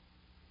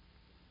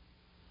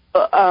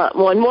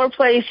one more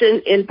place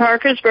in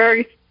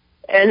Parkersburg,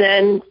 and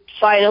then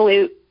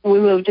finally we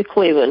moved to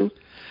Cleveland.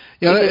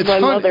 Yeah, because my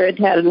mother had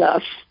had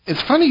enough.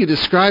 It's funny you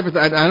describe it.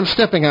 I'm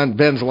stepping on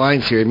Ben's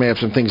lines here. He may have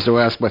some things to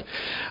ask, but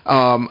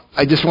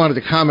I just wanted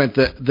to comment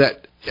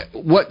that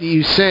what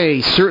you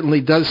say certainly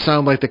does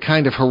sound like the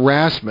kind of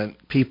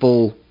harassment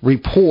people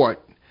report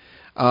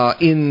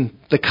in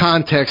the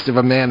context of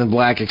a Man in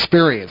Black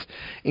experience,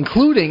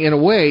 including, in a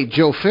way,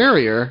 Joe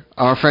Ferrier,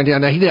 our friend.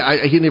 Now,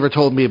 he never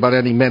told me about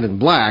any Men in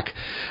Black,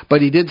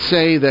 but he did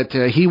say that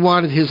he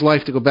wanted his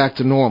life to go back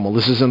to normal.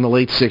 This is in the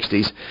late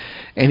 60s,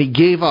 and he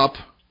gave up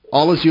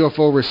all his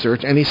UFO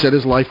research, and he said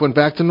his life went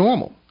back to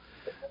normal.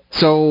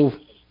 So,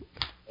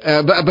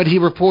 but he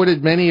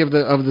reported many of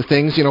the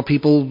things,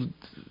 people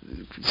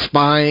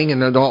spying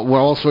and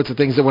all sorts of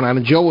things that went on.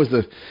 And Joe was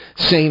the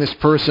sanest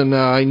person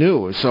I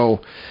knew. So,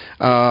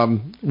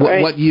 right.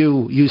 What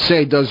you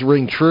say does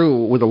ring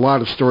true with a lot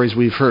of stories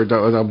we've heard.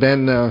 Now,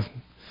 Ben,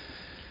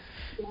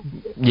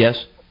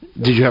 yes.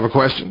 Did you have a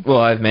question?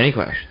 Well, I have many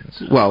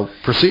questions. Well,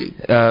 proceed.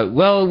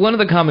 Well, one of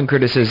the common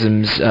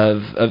criticisms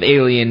of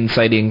alien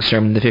sightings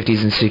from the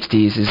 50s and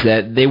 60s is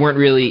that they weren't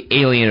really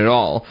alien at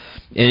all.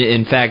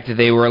 In fact,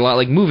 they were a lot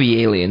like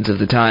movie aliens of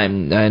the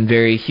time, and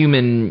very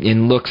human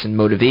in looks and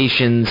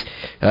motivations.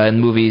 In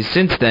movies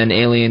since then,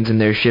 aliens and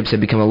their ships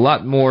have become a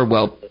lot more,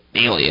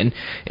 alien,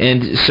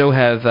 and so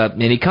have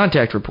many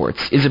contact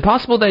reports. Is it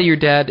possible that your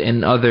dad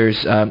and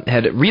others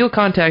had real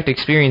contact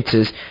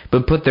experiences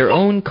but put their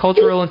own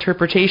cultural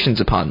interpretations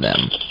upon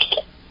them?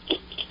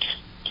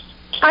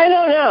 I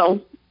don't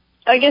know.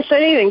 I guess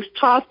anything's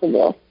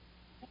possible.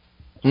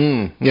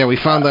 Yeah, we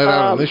found that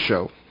out on this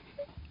show.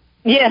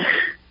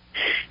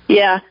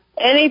 Yeah,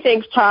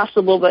 anything's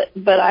possible,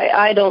 but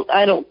I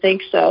don't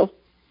think so.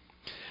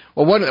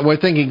 Well, we're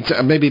thinking,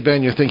 maybe,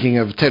 Ben, you're thinking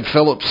of Ted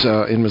Phillips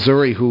in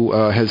Missouri, who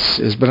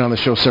has been on the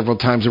show several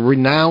times, a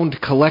renowned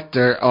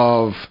collector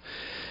of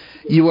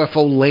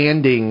UFO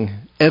landing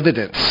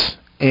evidence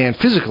and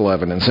physical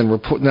evidence, and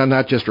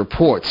not just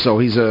reports. So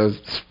he's a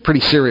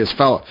pretty serious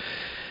fellow.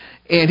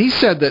 And he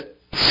said that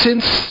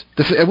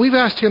we've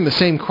asked him the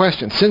same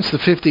question, since the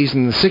 50s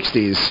and the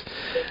 60s,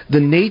 the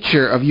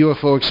nature of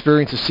UFO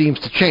experiences seems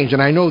to change.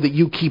 And I know that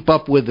you keep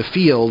up with the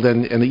field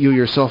and that you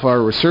yourself are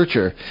a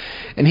researcher.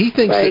 And he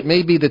thinks that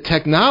maybe the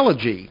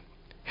technology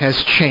has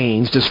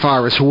changed as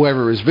far as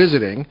whoever is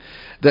visiting,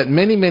 that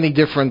many, many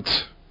different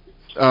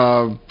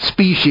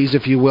species,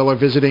 if you will, are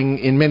visiting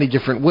in many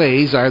different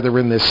ways, either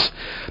in this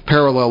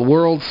parallel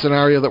world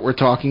scenario that we're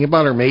talking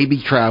about, or maybe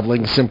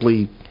traveling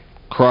simply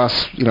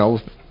across,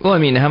 Well, I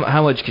mean,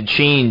 how much could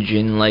change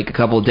in like a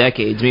couple of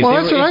decades? I mean,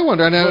 that's what I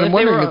wonder.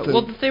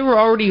 If they were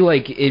already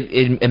like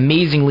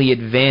amazingly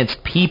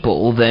advanced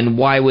people, then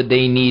why would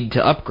they need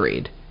to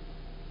upgrade?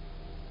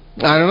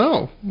 I don't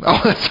know.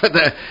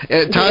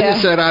 Tanya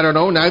said, I don't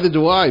know. Neither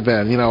do I,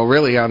 Ben,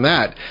 really on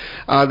that.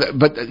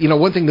 But,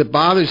 one thing that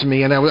bothers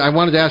me, and I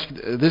wanted to ask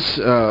this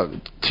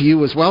to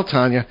you as well,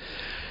 Tanya,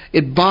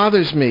 it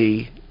bothers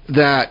me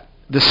that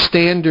the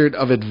standard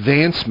of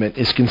advancement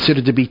is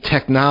considered to be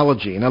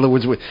technology. In other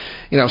words,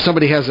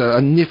 somebody has a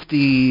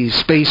nifty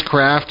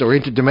spacecraft or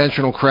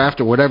interdimensional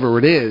craft or whatever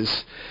it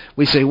is,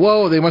 we say,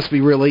 whoa, they must be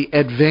really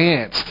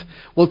advanced.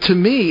 Well, to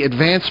me,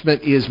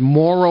 advancement is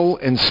moral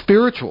and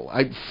spiritual.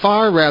 I'd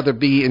far rather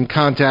be in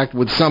contact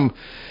with somebody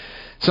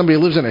who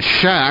lives in a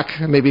shack,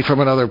 maybe from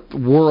another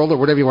world or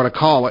whatever you want to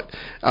call it,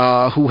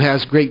 who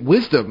has great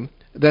wisdom,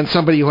 than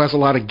somebody who has a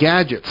lot of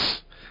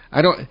gadgets.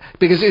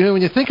 Because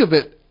when you think of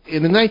it,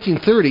 in the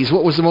 1930s,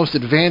 what was the most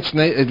advanced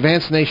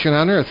nation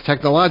on Earth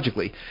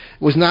technologically? It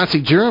was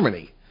Nazi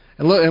Germany.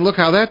 And look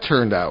how that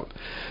turned out.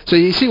 So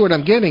you see what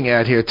I'm getting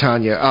at here,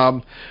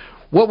 Tanya.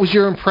 What was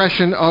your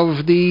impression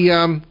of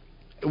the...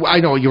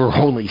 I know you were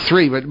only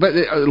 3, but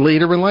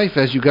later in life,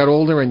 as you got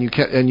older and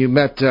you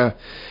met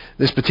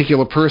this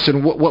particular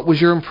person. What was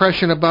your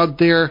impression about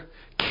their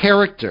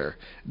character,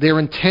 their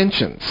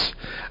intentions,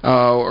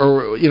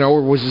 or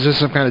was this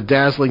some kind of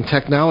dazzling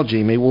technology?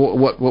 I mean,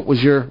 what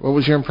was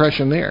your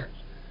impression there?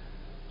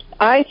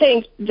 I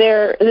think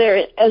they're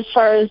as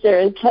far as their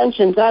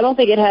intentions, I don't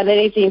think it had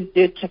anything to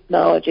do with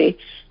technology,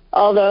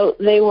 although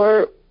they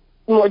were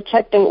more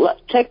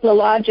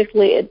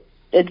technologically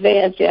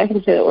advanced. Yeah, I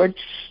can say that word.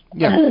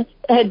 Yeah.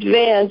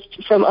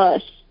 Advanced from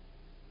us,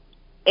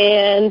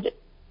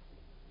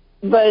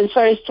 but as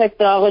far as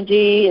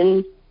technology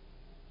and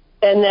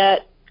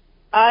that,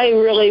 I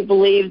really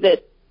believe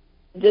that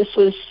this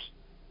was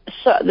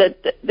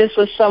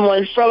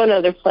someone from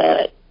another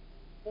planet.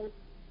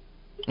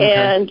 Okay.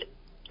 And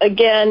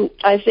again,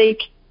 I think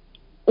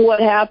what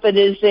happened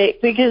is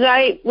because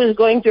I was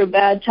going through a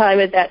bad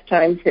time at that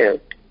time too,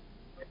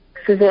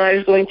 because when I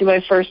was going through my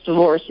first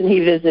divorce and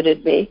he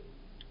visited me,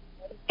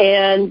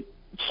 and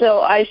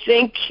so I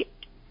think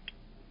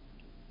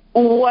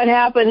what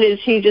happened is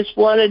he just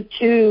wanted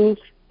to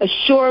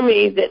assure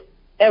me that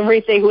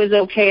everything was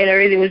okay and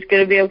everything was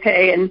going to be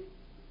okay, and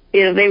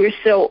they were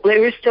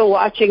still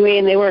watching me,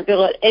 and they weren't going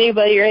to let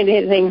anybody or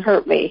anything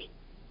hurt me.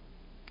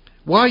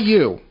 Why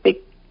you?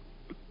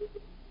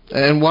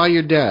 And why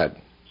your dad?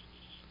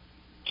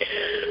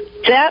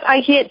 That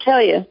I can't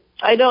tell you.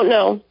 I don't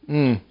know.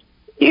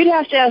 You'd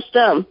have to ask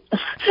them.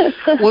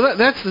 Well,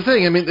 that's the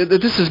thing. I mean,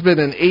 this has been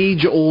an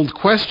age-old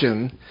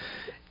question.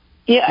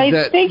 Yeah,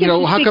 I think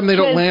how come they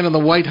don't land on the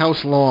White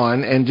House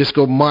lawn and just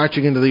go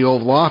marching into the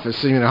Oval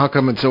Office? How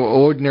come it's so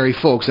ordinary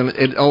folks? And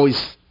it always,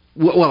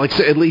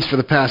 at least for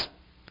the past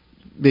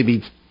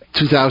maybe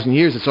 2,000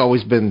 years, it's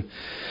always been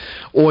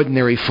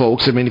ordinary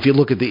folks. I mean, if you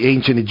look at the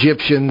ancient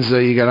Egyptians,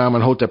 you got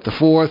Amenhotep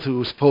IV,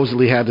 who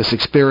supposedly had this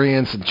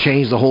experience and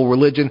changed the whole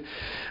religion.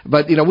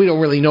 But, we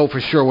don't really know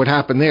for sure what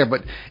happened there.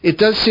 But it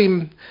does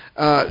seem,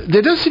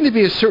 there does seem to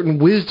be a certain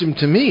wisdom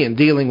to me in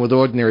dealing with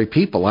ordinary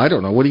people. I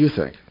don't know. What do you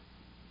think?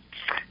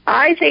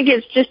 I think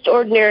it's just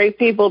ordinary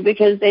people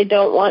because they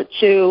don't want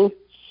to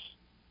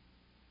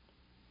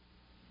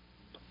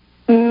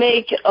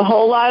make a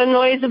whole lot of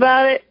noise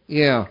about it.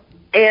 Yeah.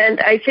 And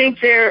I think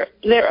they're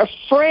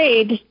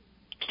afraid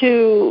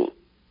to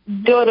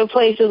go to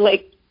places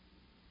like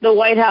the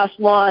White House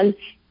lawn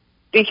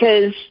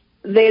because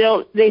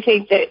they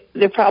think that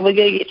they're probably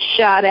going to get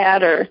shot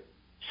at or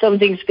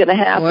something's going to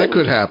happen. Well, that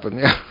could happen,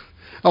 yeah.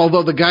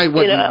 Although the guy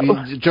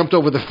he jumped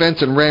over the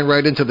fence and ran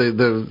right into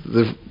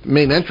the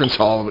main entrance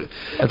hall.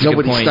 That's nobody a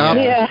good point, stopped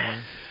him. Yeah.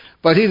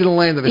 But he didn't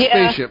land in a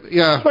spaceship.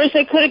 Yeah. Of course,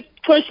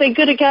 they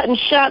could have gotten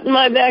shot in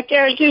my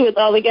backyard too with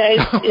all the guys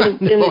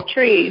in the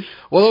trees.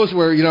 Well, those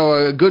were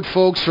good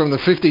folks from the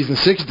 50s and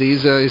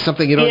 60s.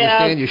 Something you don't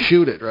understand, you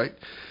shoot it, right?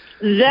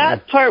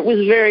 That part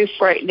was very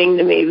frightening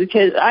to me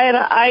because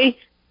I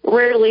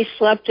rarely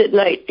slept at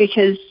night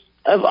because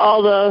of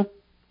all the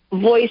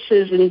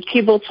voices and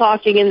people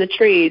talking in the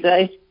trees.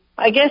 I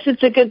guess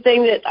it's a good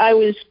thing that I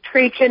was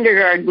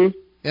pre-kindergarten.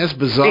 That's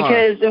bizarre.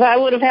 Because if I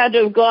would have had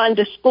to have gone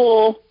to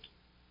school,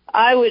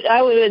 I would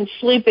have been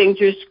sleeping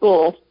through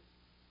school.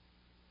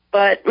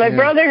 But my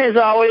brother has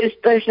always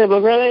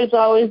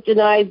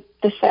denied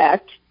the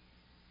fact.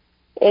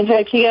 In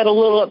fact, he got a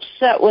little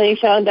upset when he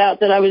found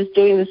out that I was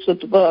doing this with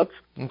the book.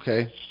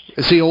 Okay.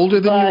 Is he older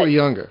than you or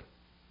younger?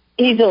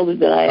 He's older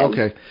than I am.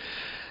 Okay.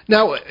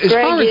 Now,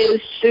 Greg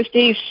is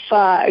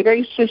 55.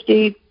 Greg's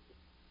 50.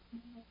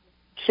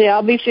 See,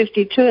 I'll be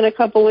 52 in a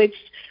couple weeks.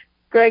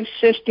 Greg's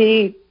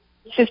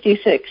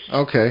 56.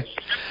 Okay.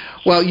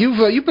 Well,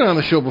 you've been on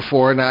the show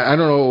before, and I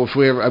don't know if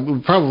we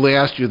probably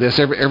asked you this.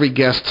 Every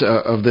guest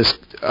of this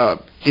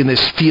in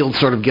this field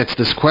sort of gets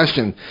this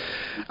question.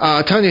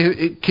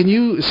 Tanya, can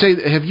you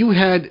say, have you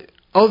had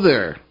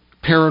other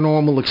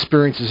paranormal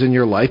experiences in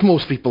your life?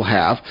 Most people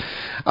have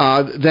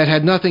that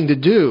had nothing to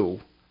do,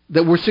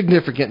 that were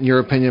significant in your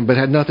opinion, but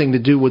had nothing to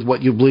do with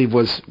what you believe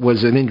was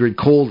an Indrid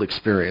Cold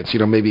experience.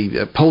 Maybe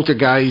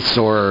poltergeist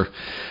or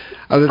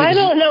other things. I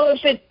don't know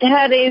if it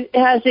has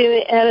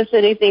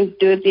anything to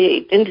do with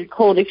the Indrid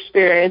Cold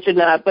experience or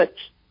not, but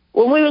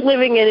when we were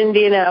living in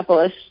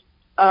Indianapolis,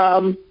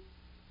 my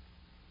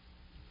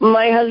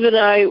husband and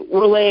I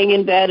were laying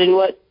in bed in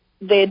what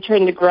they had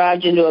turned the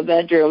garage into a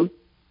bedroom,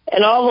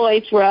 and all the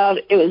lights were out.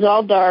 It was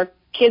all dark.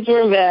 Kids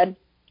were in bed.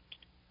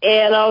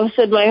 And all of a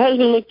sudden, my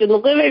husband looked in the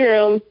living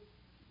room,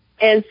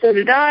 and so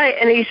did I,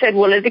 and he said,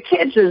 one of the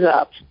kids is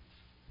up.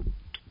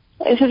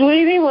 I said, what do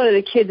you mean one of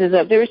the kids is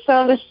up? They were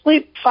sound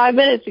asleep 5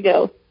 minutes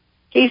ago.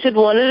 He said,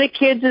 one of the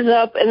kids is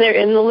up, and they're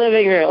in the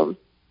living room.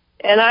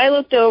 And I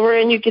looked over,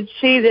 and you could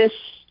see this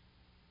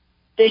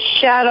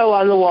shadow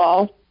on the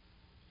wall,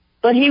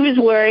 but he was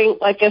wearing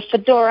like a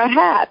fedora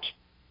hat.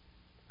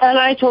 And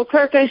I told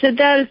Kirk, I said,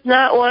 that is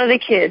not one of the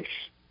kids.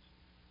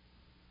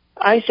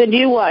 I said,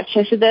 you watch.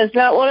 I said, that's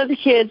not one of the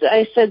kids.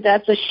 I said,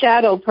 that's a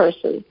shadow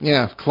person.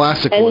 Yeah,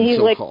 classic one,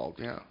 so-called.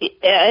 Yeah.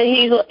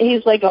 And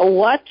he's like, a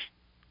what?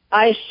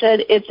 I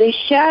said, it's a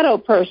shadow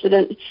person.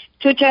 And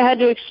to which I had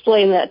to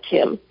explain that to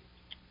him.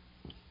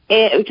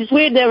 And, because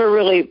we had never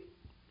really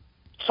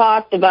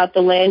talked about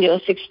the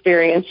Lanios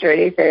experience or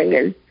anything.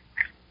 And,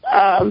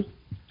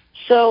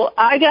 So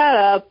I got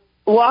up,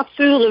 walked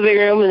through the living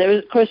room, and there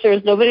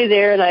was nobody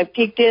there, and I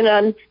peeked in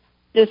on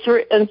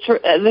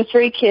the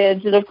three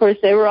kids, and of course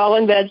they were all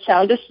in bed,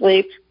 sound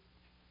asleep.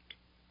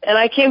 And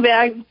I came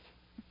back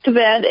to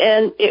bed,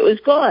 and it was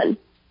gone.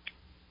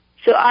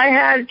 So I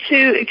had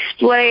to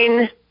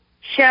explain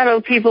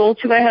shadow people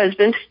to my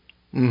husband.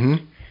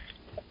 Mm-hmm.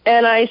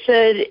 And I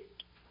said,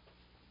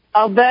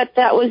 I'll bet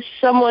that was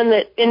someone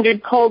that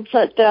Indrid Cold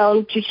sent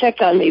down to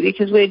check on me,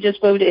 because we had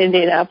just moved to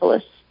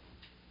Indianapolis.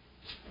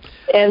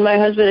 And my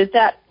husband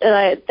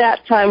at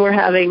that time were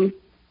having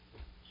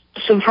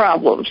some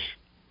problems.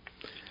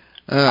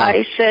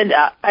 I said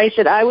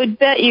I would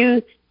bet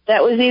you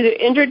that was either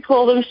Indrid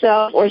Cold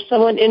himself or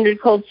someone Indrid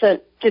Cold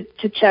sent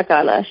to check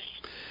on us.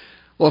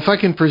 Well, if I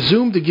can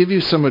presume to give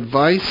you some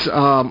advice,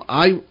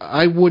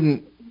 I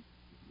wouldn't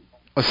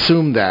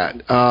assume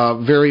that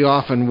very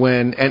often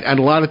when, and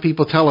a lot of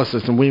people tell us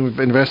this, and we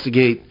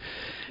investigate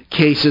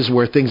cases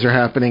where things are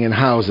happening in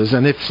houses,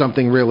 and if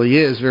something really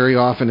is, very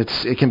often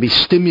it can be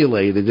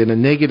stimulated in a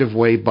negative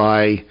way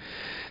by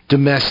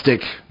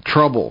domestic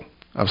trouble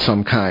of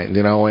some kind,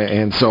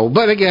 and so,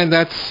 but again,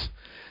 that's,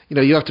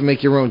 you have to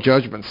make your own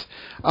judgments.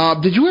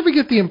 Did you ever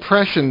get the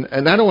impression,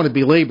 and I don't want to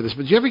belabor this,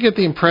 but did you ever get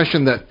the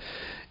impression that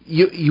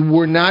you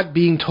were not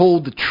being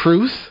told the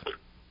truth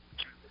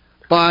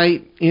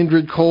by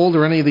Indrid Cold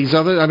or any of these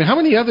others? I mean, how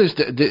many others,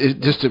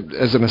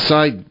 as an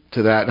aside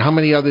to that, how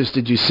many others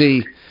have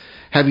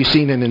you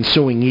seen in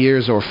ensuing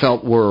years or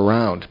felt were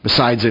around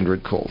besides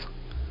Indrid Cold?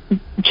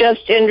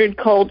 Just Indrid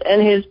Cold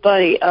and his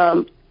buddy.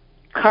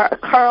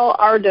 Carl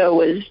Ardo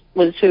was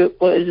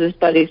his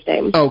buddy's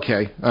name.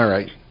 Okay, all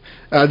right.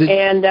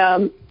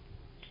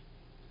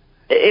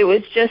 It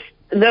was just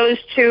those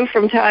two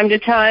from time to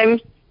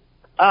time.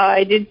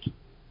 I did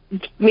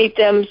meet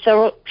them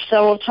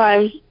several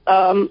times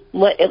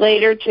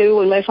later too,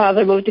 when my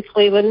father moved to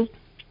Cleveland.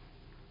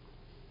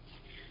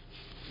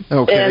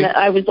 Okay. And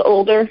I was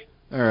older.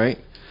 All right.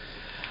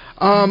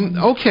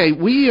 Okay,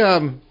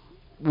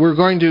 we're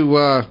going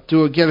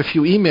to get a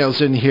few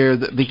emails in here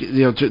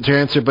to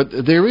answer, but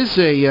there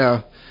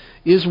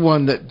is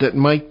one that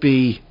might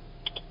be,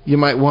 you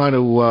might want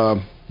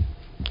to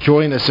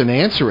join us in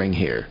answering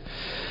here.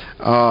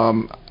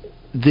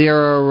 There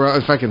are,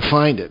 if I can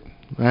find it,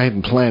 I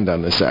hadn't planned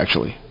on this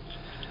actually.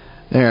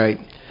 All right.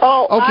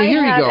 Oh, okay.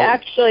 Here you go.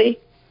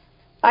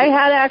 I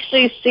had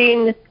actually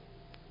seen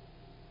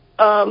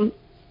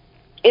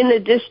in the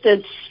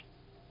distance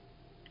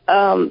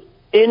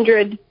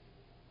Indrid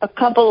a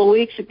couple of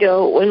weeks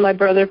ago when my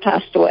brother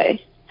passed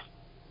away.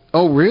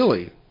 Oh,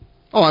 really?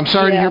 Oh, I'm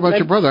sorry to hear about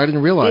your brother. I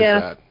didn't realize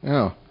that.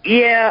 Oh.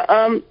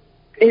 Yeah,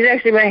 he's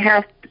actually my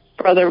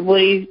half-brother,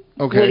 Woody.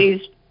 Okay.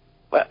 Woody's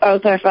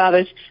both our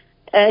fathers.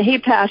 And he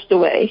passed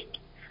away.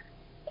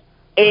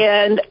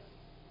 And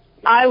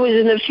I was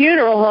in the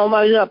funeral home.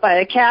 I was up by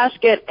the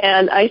casket,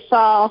 and I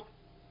saw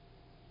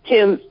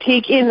him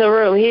peek in the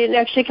room. He didn't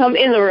actually come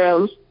in the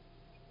room.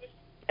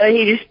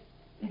 He just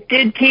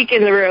did peek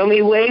in the room.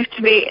 He waved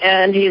to me,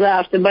 and he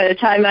left. And by the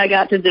time I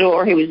got to the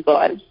door, he was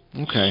gone.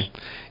 Okay.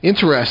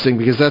 Interesting,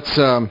 because that's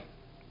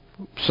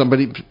some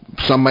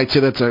might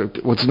say that's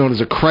what's known as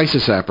a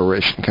crisis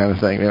apparition kind of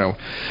thing,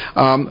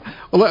 Well,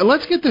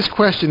 let's get this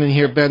question in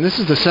here, Ben. This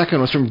is the second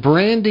one. It's from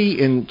Brandy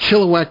in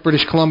Chilliwack,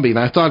 British Columbia, and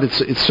I thought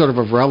it's sort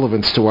of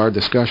relevance to our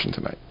discussion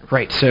tonight.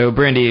 Right. So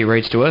Brandy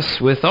writes to us,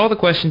 with all the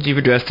questions you've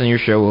addressed on your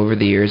show over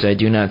the years, I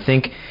do not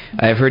think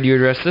I have heard you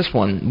address this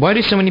one. Why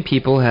do so many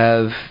people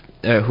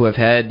who have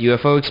had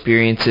UFO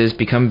experiences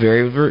become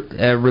very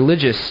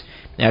religious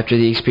after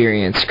the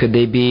experience? Could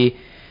they be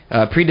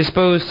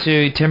predisposed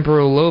to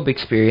temporal lobe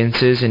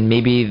experiences, and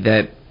maybe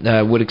that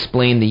would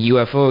explain the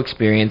UFO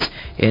experience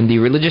and the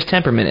religious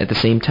temperament at the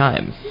same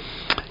time?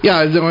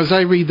 Yeah, as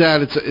I read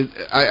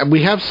that,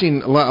 we have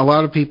seen a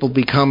lot of people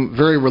become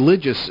very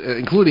religious,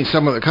 including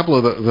a couple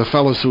of the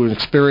fellows who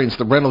experienced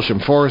the Rendlesham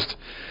Forest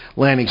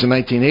landings in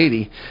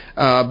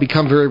 1980,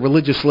 become very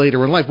religious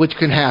later in life, which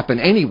can happen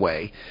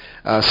anyway.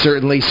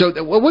 Certainly.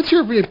 So what's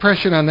your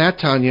impression on that,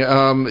 Tanya?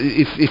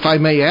 If I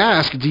may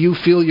ask, do you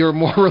feel you're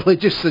more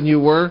religious than you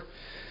were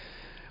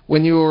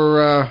when you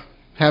were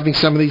having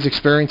some of these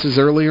experiences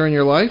earlier in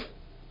your life?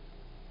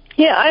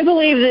 Yeah, I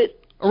believe that...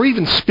 Or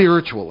even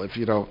spiritual, if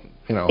you don't,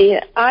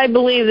 Yeah, I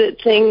believe that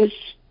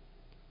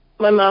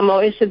my mom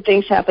always said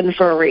things happen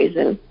for a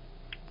reason.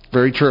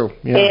 Very true,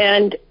 yeah.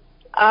 And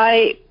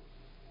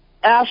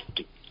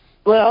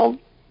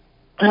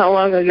how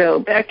long ago?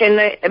 Back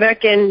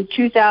in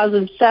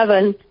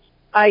 2007,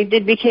 I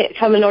did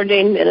become an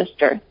ordained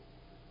minister.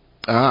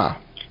 Ah.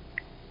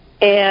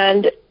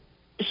 And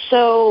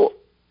so,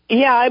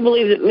 yeah, I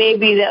believe that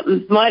maybe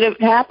that might have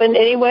happened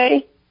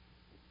anyway,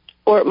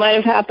 or it might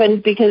have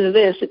happened because of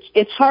this.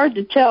 It's hard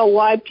to tell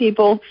why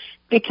people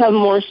become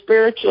more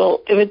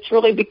spiritual, if it's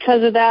really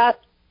because of that,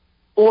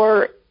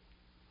 or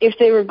if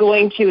they were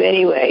going to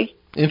anyway.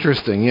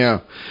 Interesting, yeah.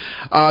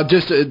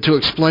 Just to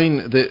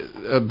explain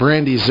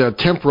Brandy's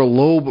temporal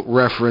lobe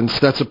reference,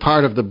 that's a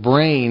part of the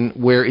brain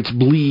where it's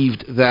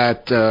believed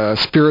that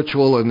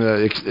spiritual and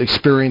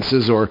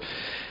experiences or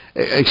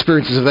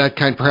experiences of that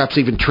kind, perhaps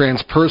even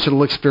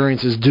transpersonal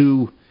experiences,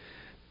 do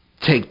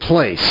take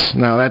place.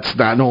 Now, that's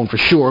not known for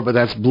sure, but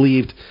that's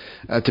believed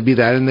to be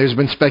that. And there's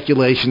been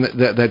speculation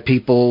that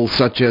people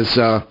such as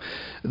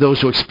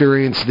those who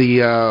experience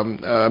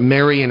the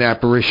Marian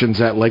apparitions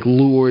at like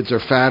Lourdes or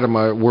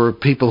Fatima were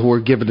people who were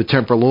given the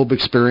temporal lobe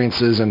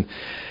experiences, and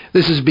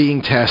this is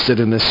being tested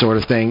and this sort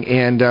of thing.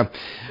 And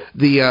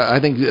I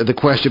think the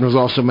question was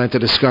also meant to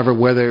discover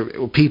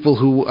whether people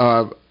who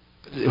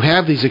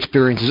have these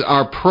experiences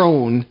are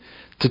prone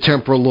to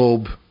temporal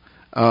lobe,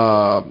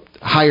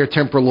 higher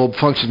temporal lobe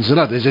functions than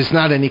others. It's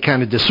not any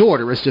kind of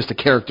disorder; it's just a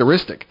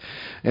characteristic,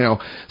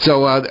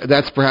 So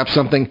that's perhaps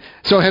something.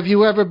 So, have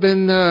you ever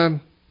been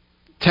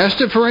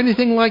tested for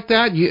anything like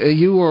that?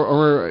 You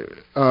or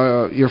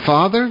your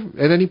father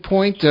at any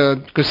point?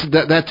 Because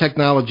that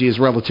technology is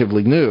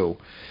relatively new.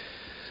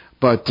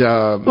 But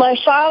my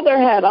father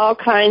had all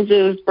kinds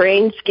of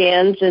brain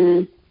scans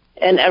and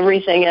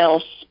everything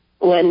else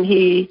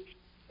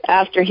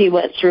after he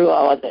went through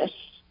all of this.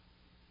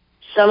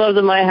 Some of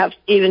them I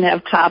even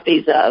have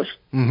copies of.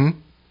 Mm-hmm.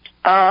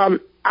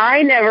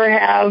 I never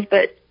have,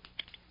 but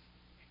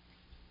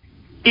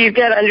you've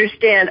got to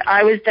understand,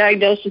 I was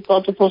diagnosed with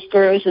multiple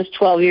sclerosis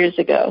 12 years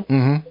ago,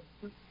 mm-hmm.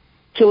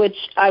 to which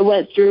I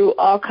went through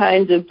all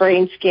kinds of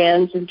brain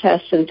scans and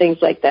tests and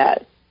things like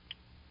that.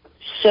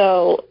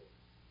 So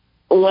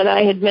when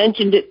I had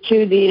mentioned it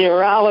to the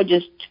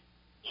neurologist,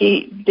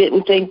 he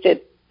didn't think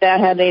that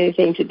had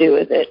anything to do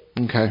with it.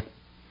 Okay.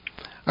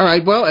 All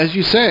right. Well, as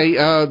you say,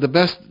 the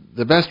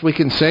best we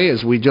can say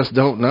is we just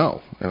don't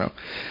know.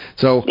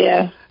 So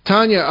yeah.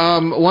 Tanya,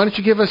 why don't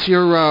you give us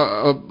your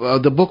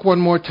the book one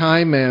more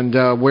time and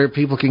where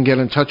people can get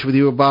in touch with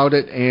you about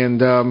it,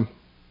 and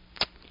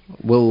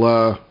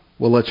we'll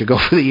let you go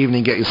for the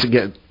evening, so you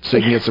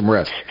can get some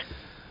rest.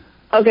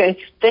 Okay.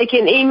 They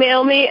can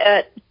email me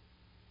at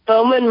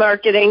Bowman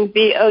Marketing,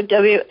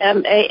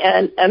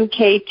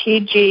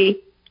 BOWMANMKTG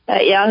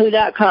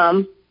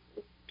 @yahoo.com,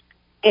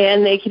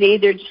 and they can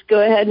either just go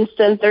ahead and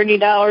send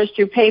 $30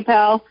 through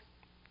PayPal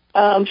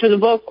for the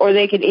book, or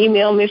they can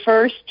email me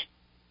first,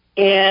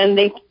 and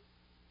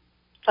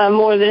I'm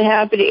more than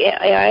happy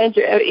to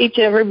answer each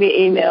and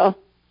every email.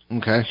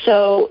 Okay.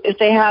 So if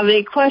they have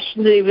any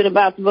questions even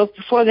about the book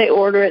before they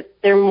order it,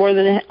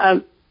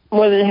 I'm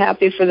more than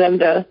happy for them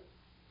to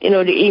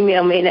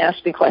email me and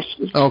ask me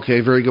questions.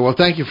 Okay, very good. Well,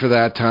 thank you for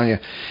that, Tanya.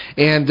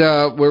 And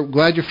we're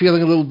glad you're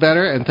feeling a little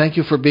better, and thank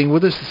you for being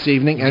with us this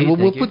evening. And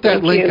we'll put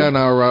that link on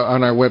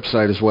our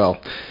website as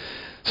well.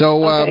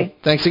 So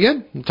thanks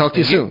again. Talk to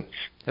you soon.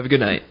 Have a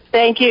good night.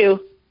 Thank you.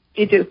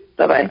 You too.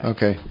 Bye-bye.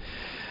 Okay.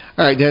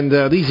 All right,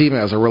 and these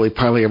emails are really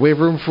piling up. We have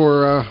room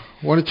for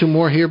one or two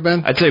more here,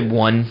 Ben? I'd say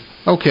one.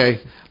 Okay.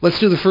 Let's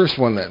do the first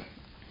one then.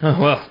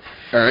 Oh, well.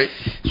 All right.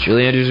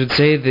 Shirley Andrews would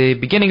say the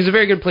beginning is a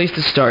very good place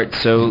to start.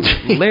 So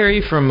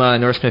Larry from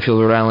North Smithfield,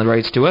 Rhode Island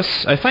writes to us,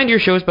 I find your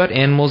shows about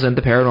animals and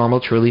the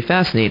paranormal truly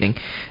fascinating,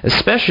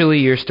 especially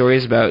your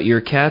stories about your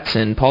cats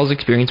and Paul's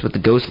experience with the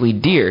ghostly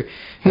deer.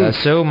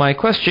 So my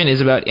question is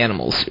about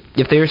animals.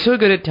 If they are so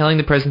good at telling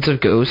the presence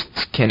of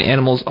ghosts, can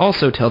animals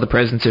also tell the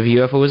presence of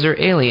UFOs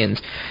or aliens?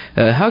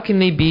 How can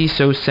they be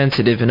so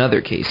sensitive in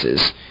other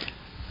cases?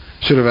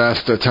 Should have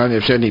asked Tanya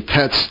if she had any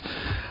pets.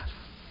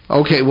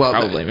 Okay, well,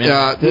 probably,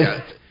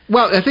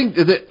 well, I think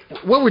that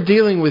what we're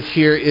dealing with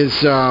here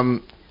is, I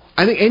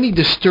think any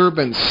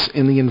disturbance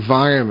in the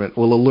environment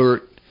will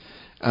alert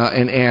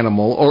an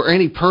animal, or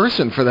any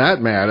person for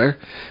that matter,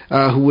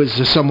 who is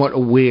somewhat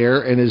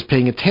aware and is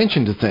paying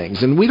attention to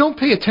things. And we don't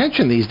pay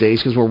attention these days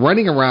because we're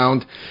running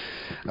around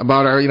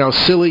about our,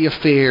 silly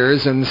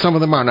affairs, and some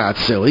of them are not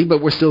silly,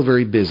 but we're still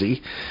very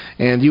busy.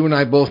 And you and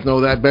I both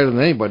know that better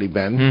than anybody,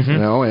 Ben. Mm-hmm.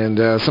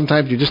 And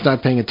sometimes you're just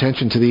not paying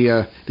attention to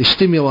the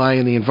stimuli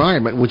in the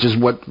environment, which is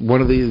what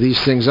one of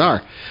these things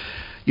are.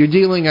 You're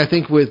dealing, I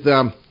think, with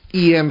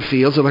EM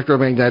fields,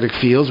 electromagnetic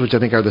fields, which I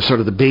think are the sort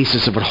of the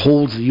basis of what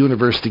holds the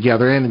universe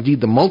together, and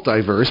indeed the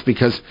multiverse,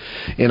 because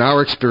in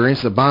our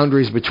experience, the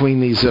boundaries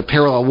between these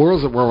parallel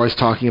worlds that we're always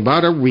talking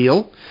about are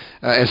real,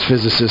 as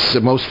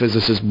most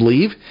physicists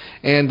believe,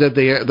 and that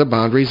the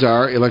boundaries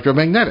are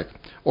electromagnetic,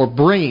 or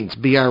brains,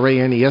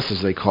 BRANES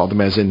as they call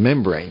them, as in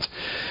membranes.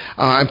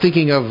 I'm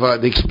thinking of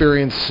the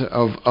experience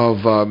of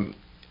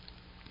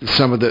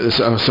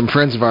some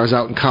friends of ours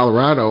out in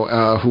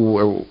Colorado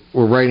who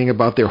were writing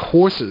about their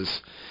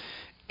horses.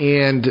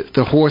 And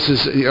the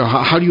horses,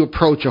 how do you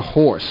approach a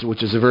horse,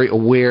 which is a very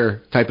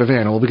aware type of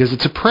animal, because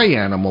it's a prey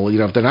animal.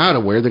 If they're not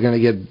aware, they're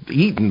going to get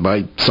eaten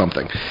by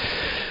something.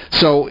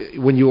 So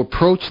when you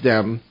approach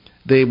them,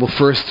 they will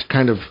first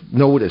kind of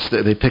notice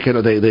that they pick it,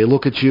 they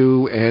look at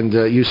you, and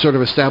you sort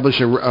of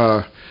establish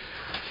a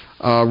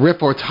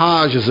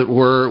reportage, as it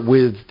were,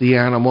 with the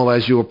animal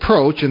as you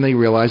approach, and they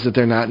realize that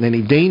they're not in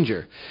any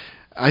danger.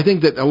 I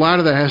think that a lot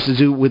of that has to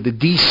do with the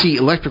DC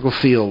electrical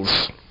fields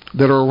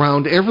that are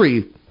around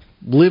every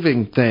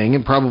living thing,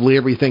 and probably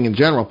everything in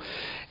general,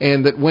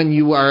 and that when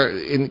you are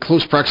in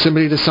close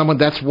proximity to someone,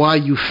 that's why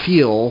you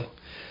feel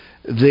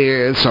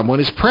someone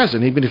is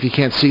present, even if you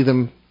can't see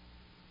them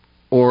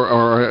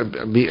or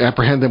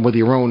apprehend them with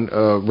your own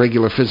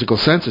regular physical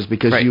senses,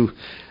 because Right.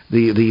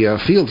 the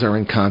fields are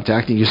in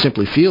contact, and you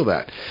simply feel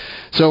that.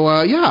 So,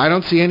 I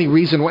don't see any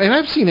reason why. And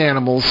I've seen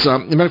animals. As a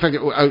matter of fact,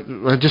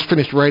 I just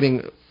finished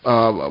writing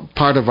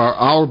part of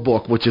our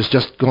book, which has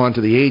just gone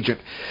to the agent,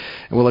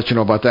 and we'll let you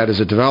know about that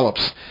as it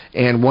develops.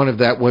 And one of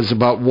that was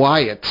about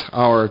Wyatt,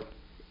 our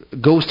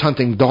ghost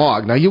hunting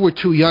dog. Now, you were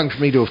too young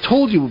for me to have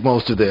told you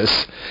most of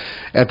this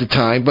at the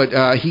time,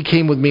 but he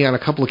came with me on a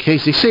couple of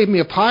cases. He saved me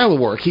a pile of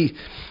work.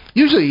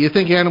 Usually you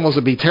think animals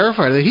would be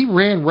terrified. He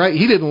ran right.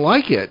 He didn't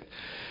like it,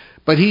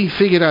 but he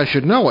figured I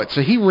should know it.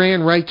 So he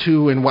ran right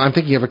to, and I'm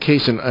thinking of a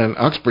case in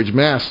Uxbridge,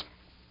 Mass.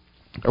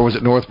 Or was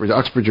it Northbridge?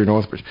 Uxbridge or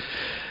Northbridge.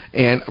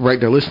 And right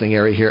in the listening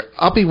area here.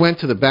 Up he went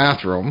to the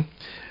bathroom.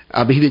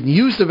 He didn't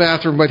use the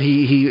bathroom, but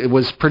he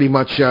was pretty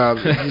much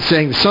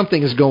saying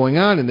something is going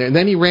on in there. And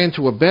then he ran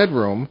to a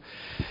bedroom,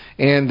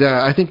 and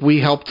I think we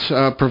helped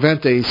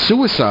prevent a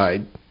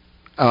suicide.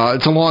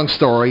 It's a long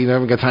story. You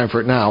haven't got time for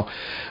it now.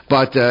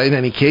 But in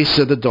any case,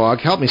 the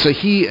dog helped me. So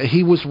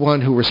he was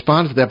one who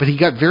responded to that, but he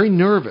got very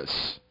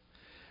nervous.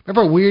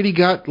 Remember how weird he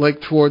got,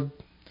 like, toward...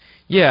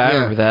 Yeah, I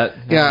remember that.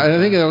 Yeah, and I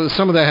think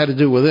some of that had to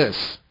do with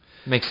this.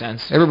 Makes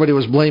sense. Everybody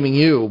was blaming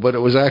you, but it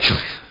was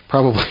actually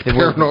probably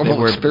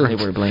paranormal experience.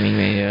 They were blaming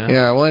me, yeah.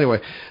 Yeah, well,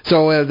 anyway.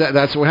 So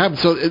that's what happened.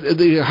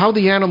 So how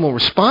the animal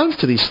responds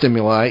to these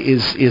stimuli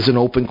is an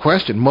open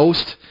question.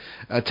 Most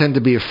tend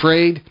to be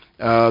afraid.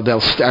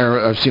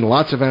 I've seen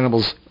lots of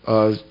animals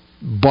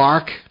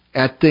bark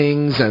at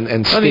things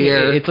and stare. I mean,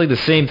 it's like the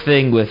same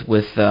thing with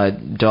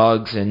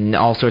dogs and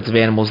all sorts of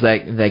animals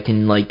that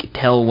can, like,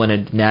 tell when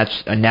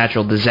a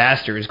natural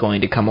disaster is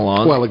going to come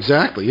along. Well,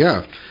 exactly,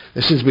 yeah.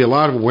 There seems to be a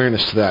lot of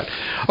awareness to that.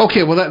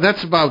 Okay, well,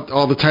 that's about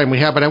all the time we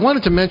have. But I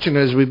wanted to mention,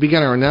 as we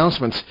begin our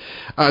announcements,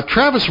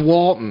 Travis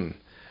Walton,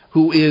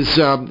 who is,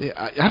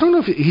 I don't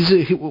know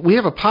if we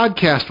have a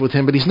podcast with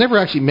him, but he's never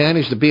actually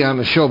managed to be on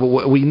the show,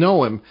 but we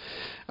know him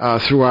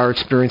through our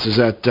experiences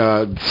at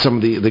some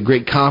of the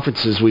great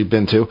conferences we've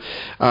been to.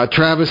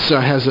 Travis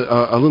has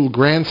a little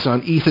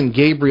grandson, Ethan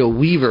Gabriel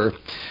Weaver,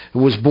 who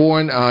was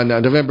born on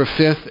November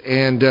 5th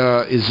and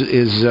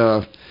is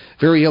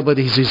very ill, but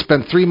he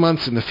spent 3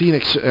 months in the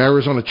Phoenix,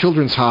 Arizona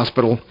Children's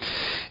Hospital,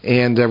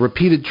 and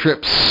repeated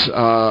trips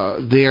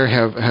there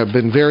have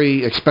been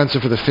very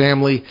expensive for the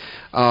family.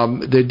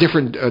 The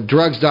different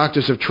drugs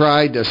doctors have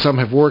tried. Some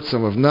have worked,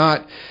 some have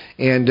not.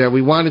 And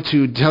we wanted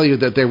to tell you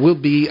that there will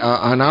be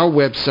on our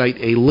website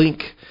a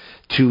link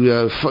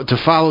to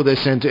follow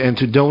this and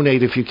to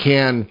donate if you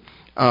can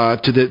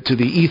to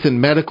the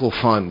Ethan Medical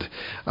Fund.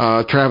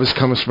 Travis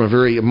comes from a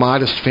very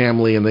modest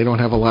family, and they don't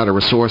have a lot of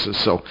resources.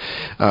 So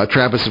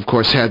Travis, of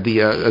course, had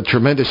a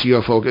tremendous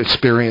UFO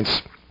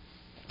experience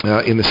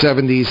in the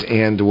 70s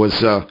and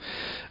was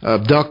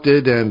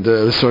abducted and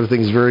this sort of thing.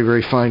 He's a very,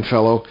 very fine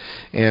fellow,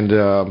 and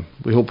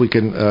we hope we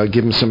can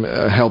give him some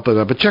help.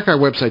 But check our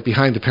website,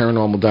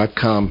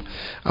 BehindTheParanormal.com,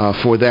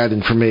 for that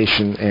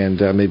information,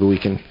 and maybe we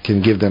can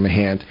give them a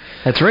hand.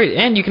 That's right,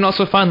 and you can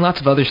also find lots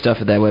of other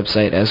stuff at that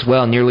website as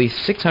well. Nearly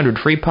 600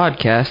 free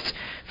podcasts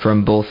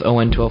from both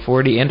ON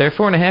 1240 and our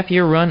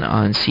 4.5-year run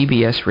on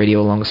CBS Radio,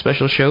 along with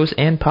special shows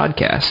and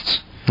podcasts.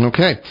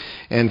 Okay,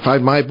 and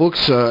find my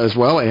books as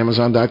well,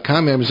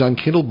 Amazon.com, Amazon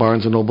Kindle,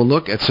 Barnes & Noble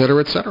Nook, etc.,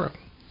 etc.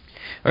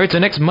 All right, so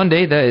next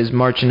Monday, that is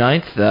March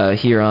 9th,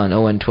 here on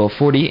ON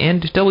 1240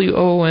 and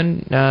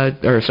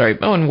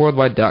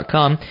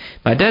ONWorldwide.com,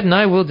 my dad and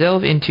I will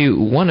delve into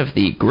one of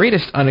the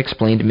greatest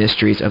unexplained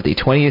mysteries of the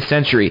 20th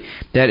century.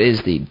 That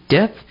is the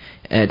death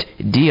at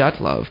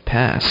Dyatlov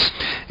Pass.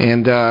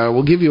 And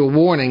we'll give you a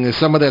warning.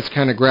 Some of that's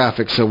kind of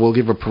graphic, so we'll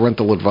give a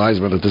parental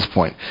advisement at this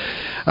point.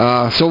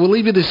 So we'll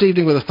leave you this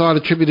evening with a thought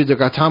attributed to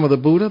Gautama the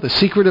Buddha. The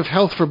secret of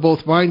health for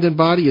both mind and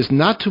body is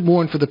not to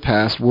mourn for the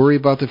past, worry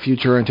about the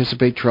future, or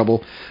anticipate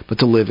trouble, but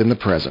to live in the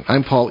present.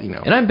 I'm Paul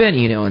Eno. And I'm Ben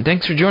Eno, and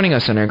thanks for joining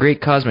us on our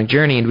great cosmic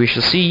journey, and we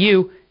shall see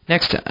you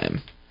next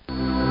time.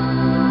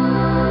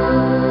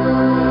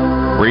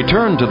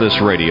 Return to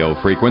this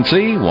radio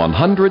frequency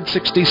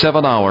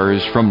 167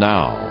 hours from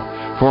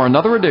now for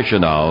another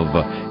edition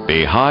of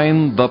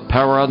Behind the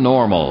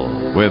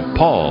Paranormal with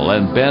Paul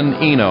and Ben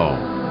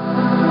Eno.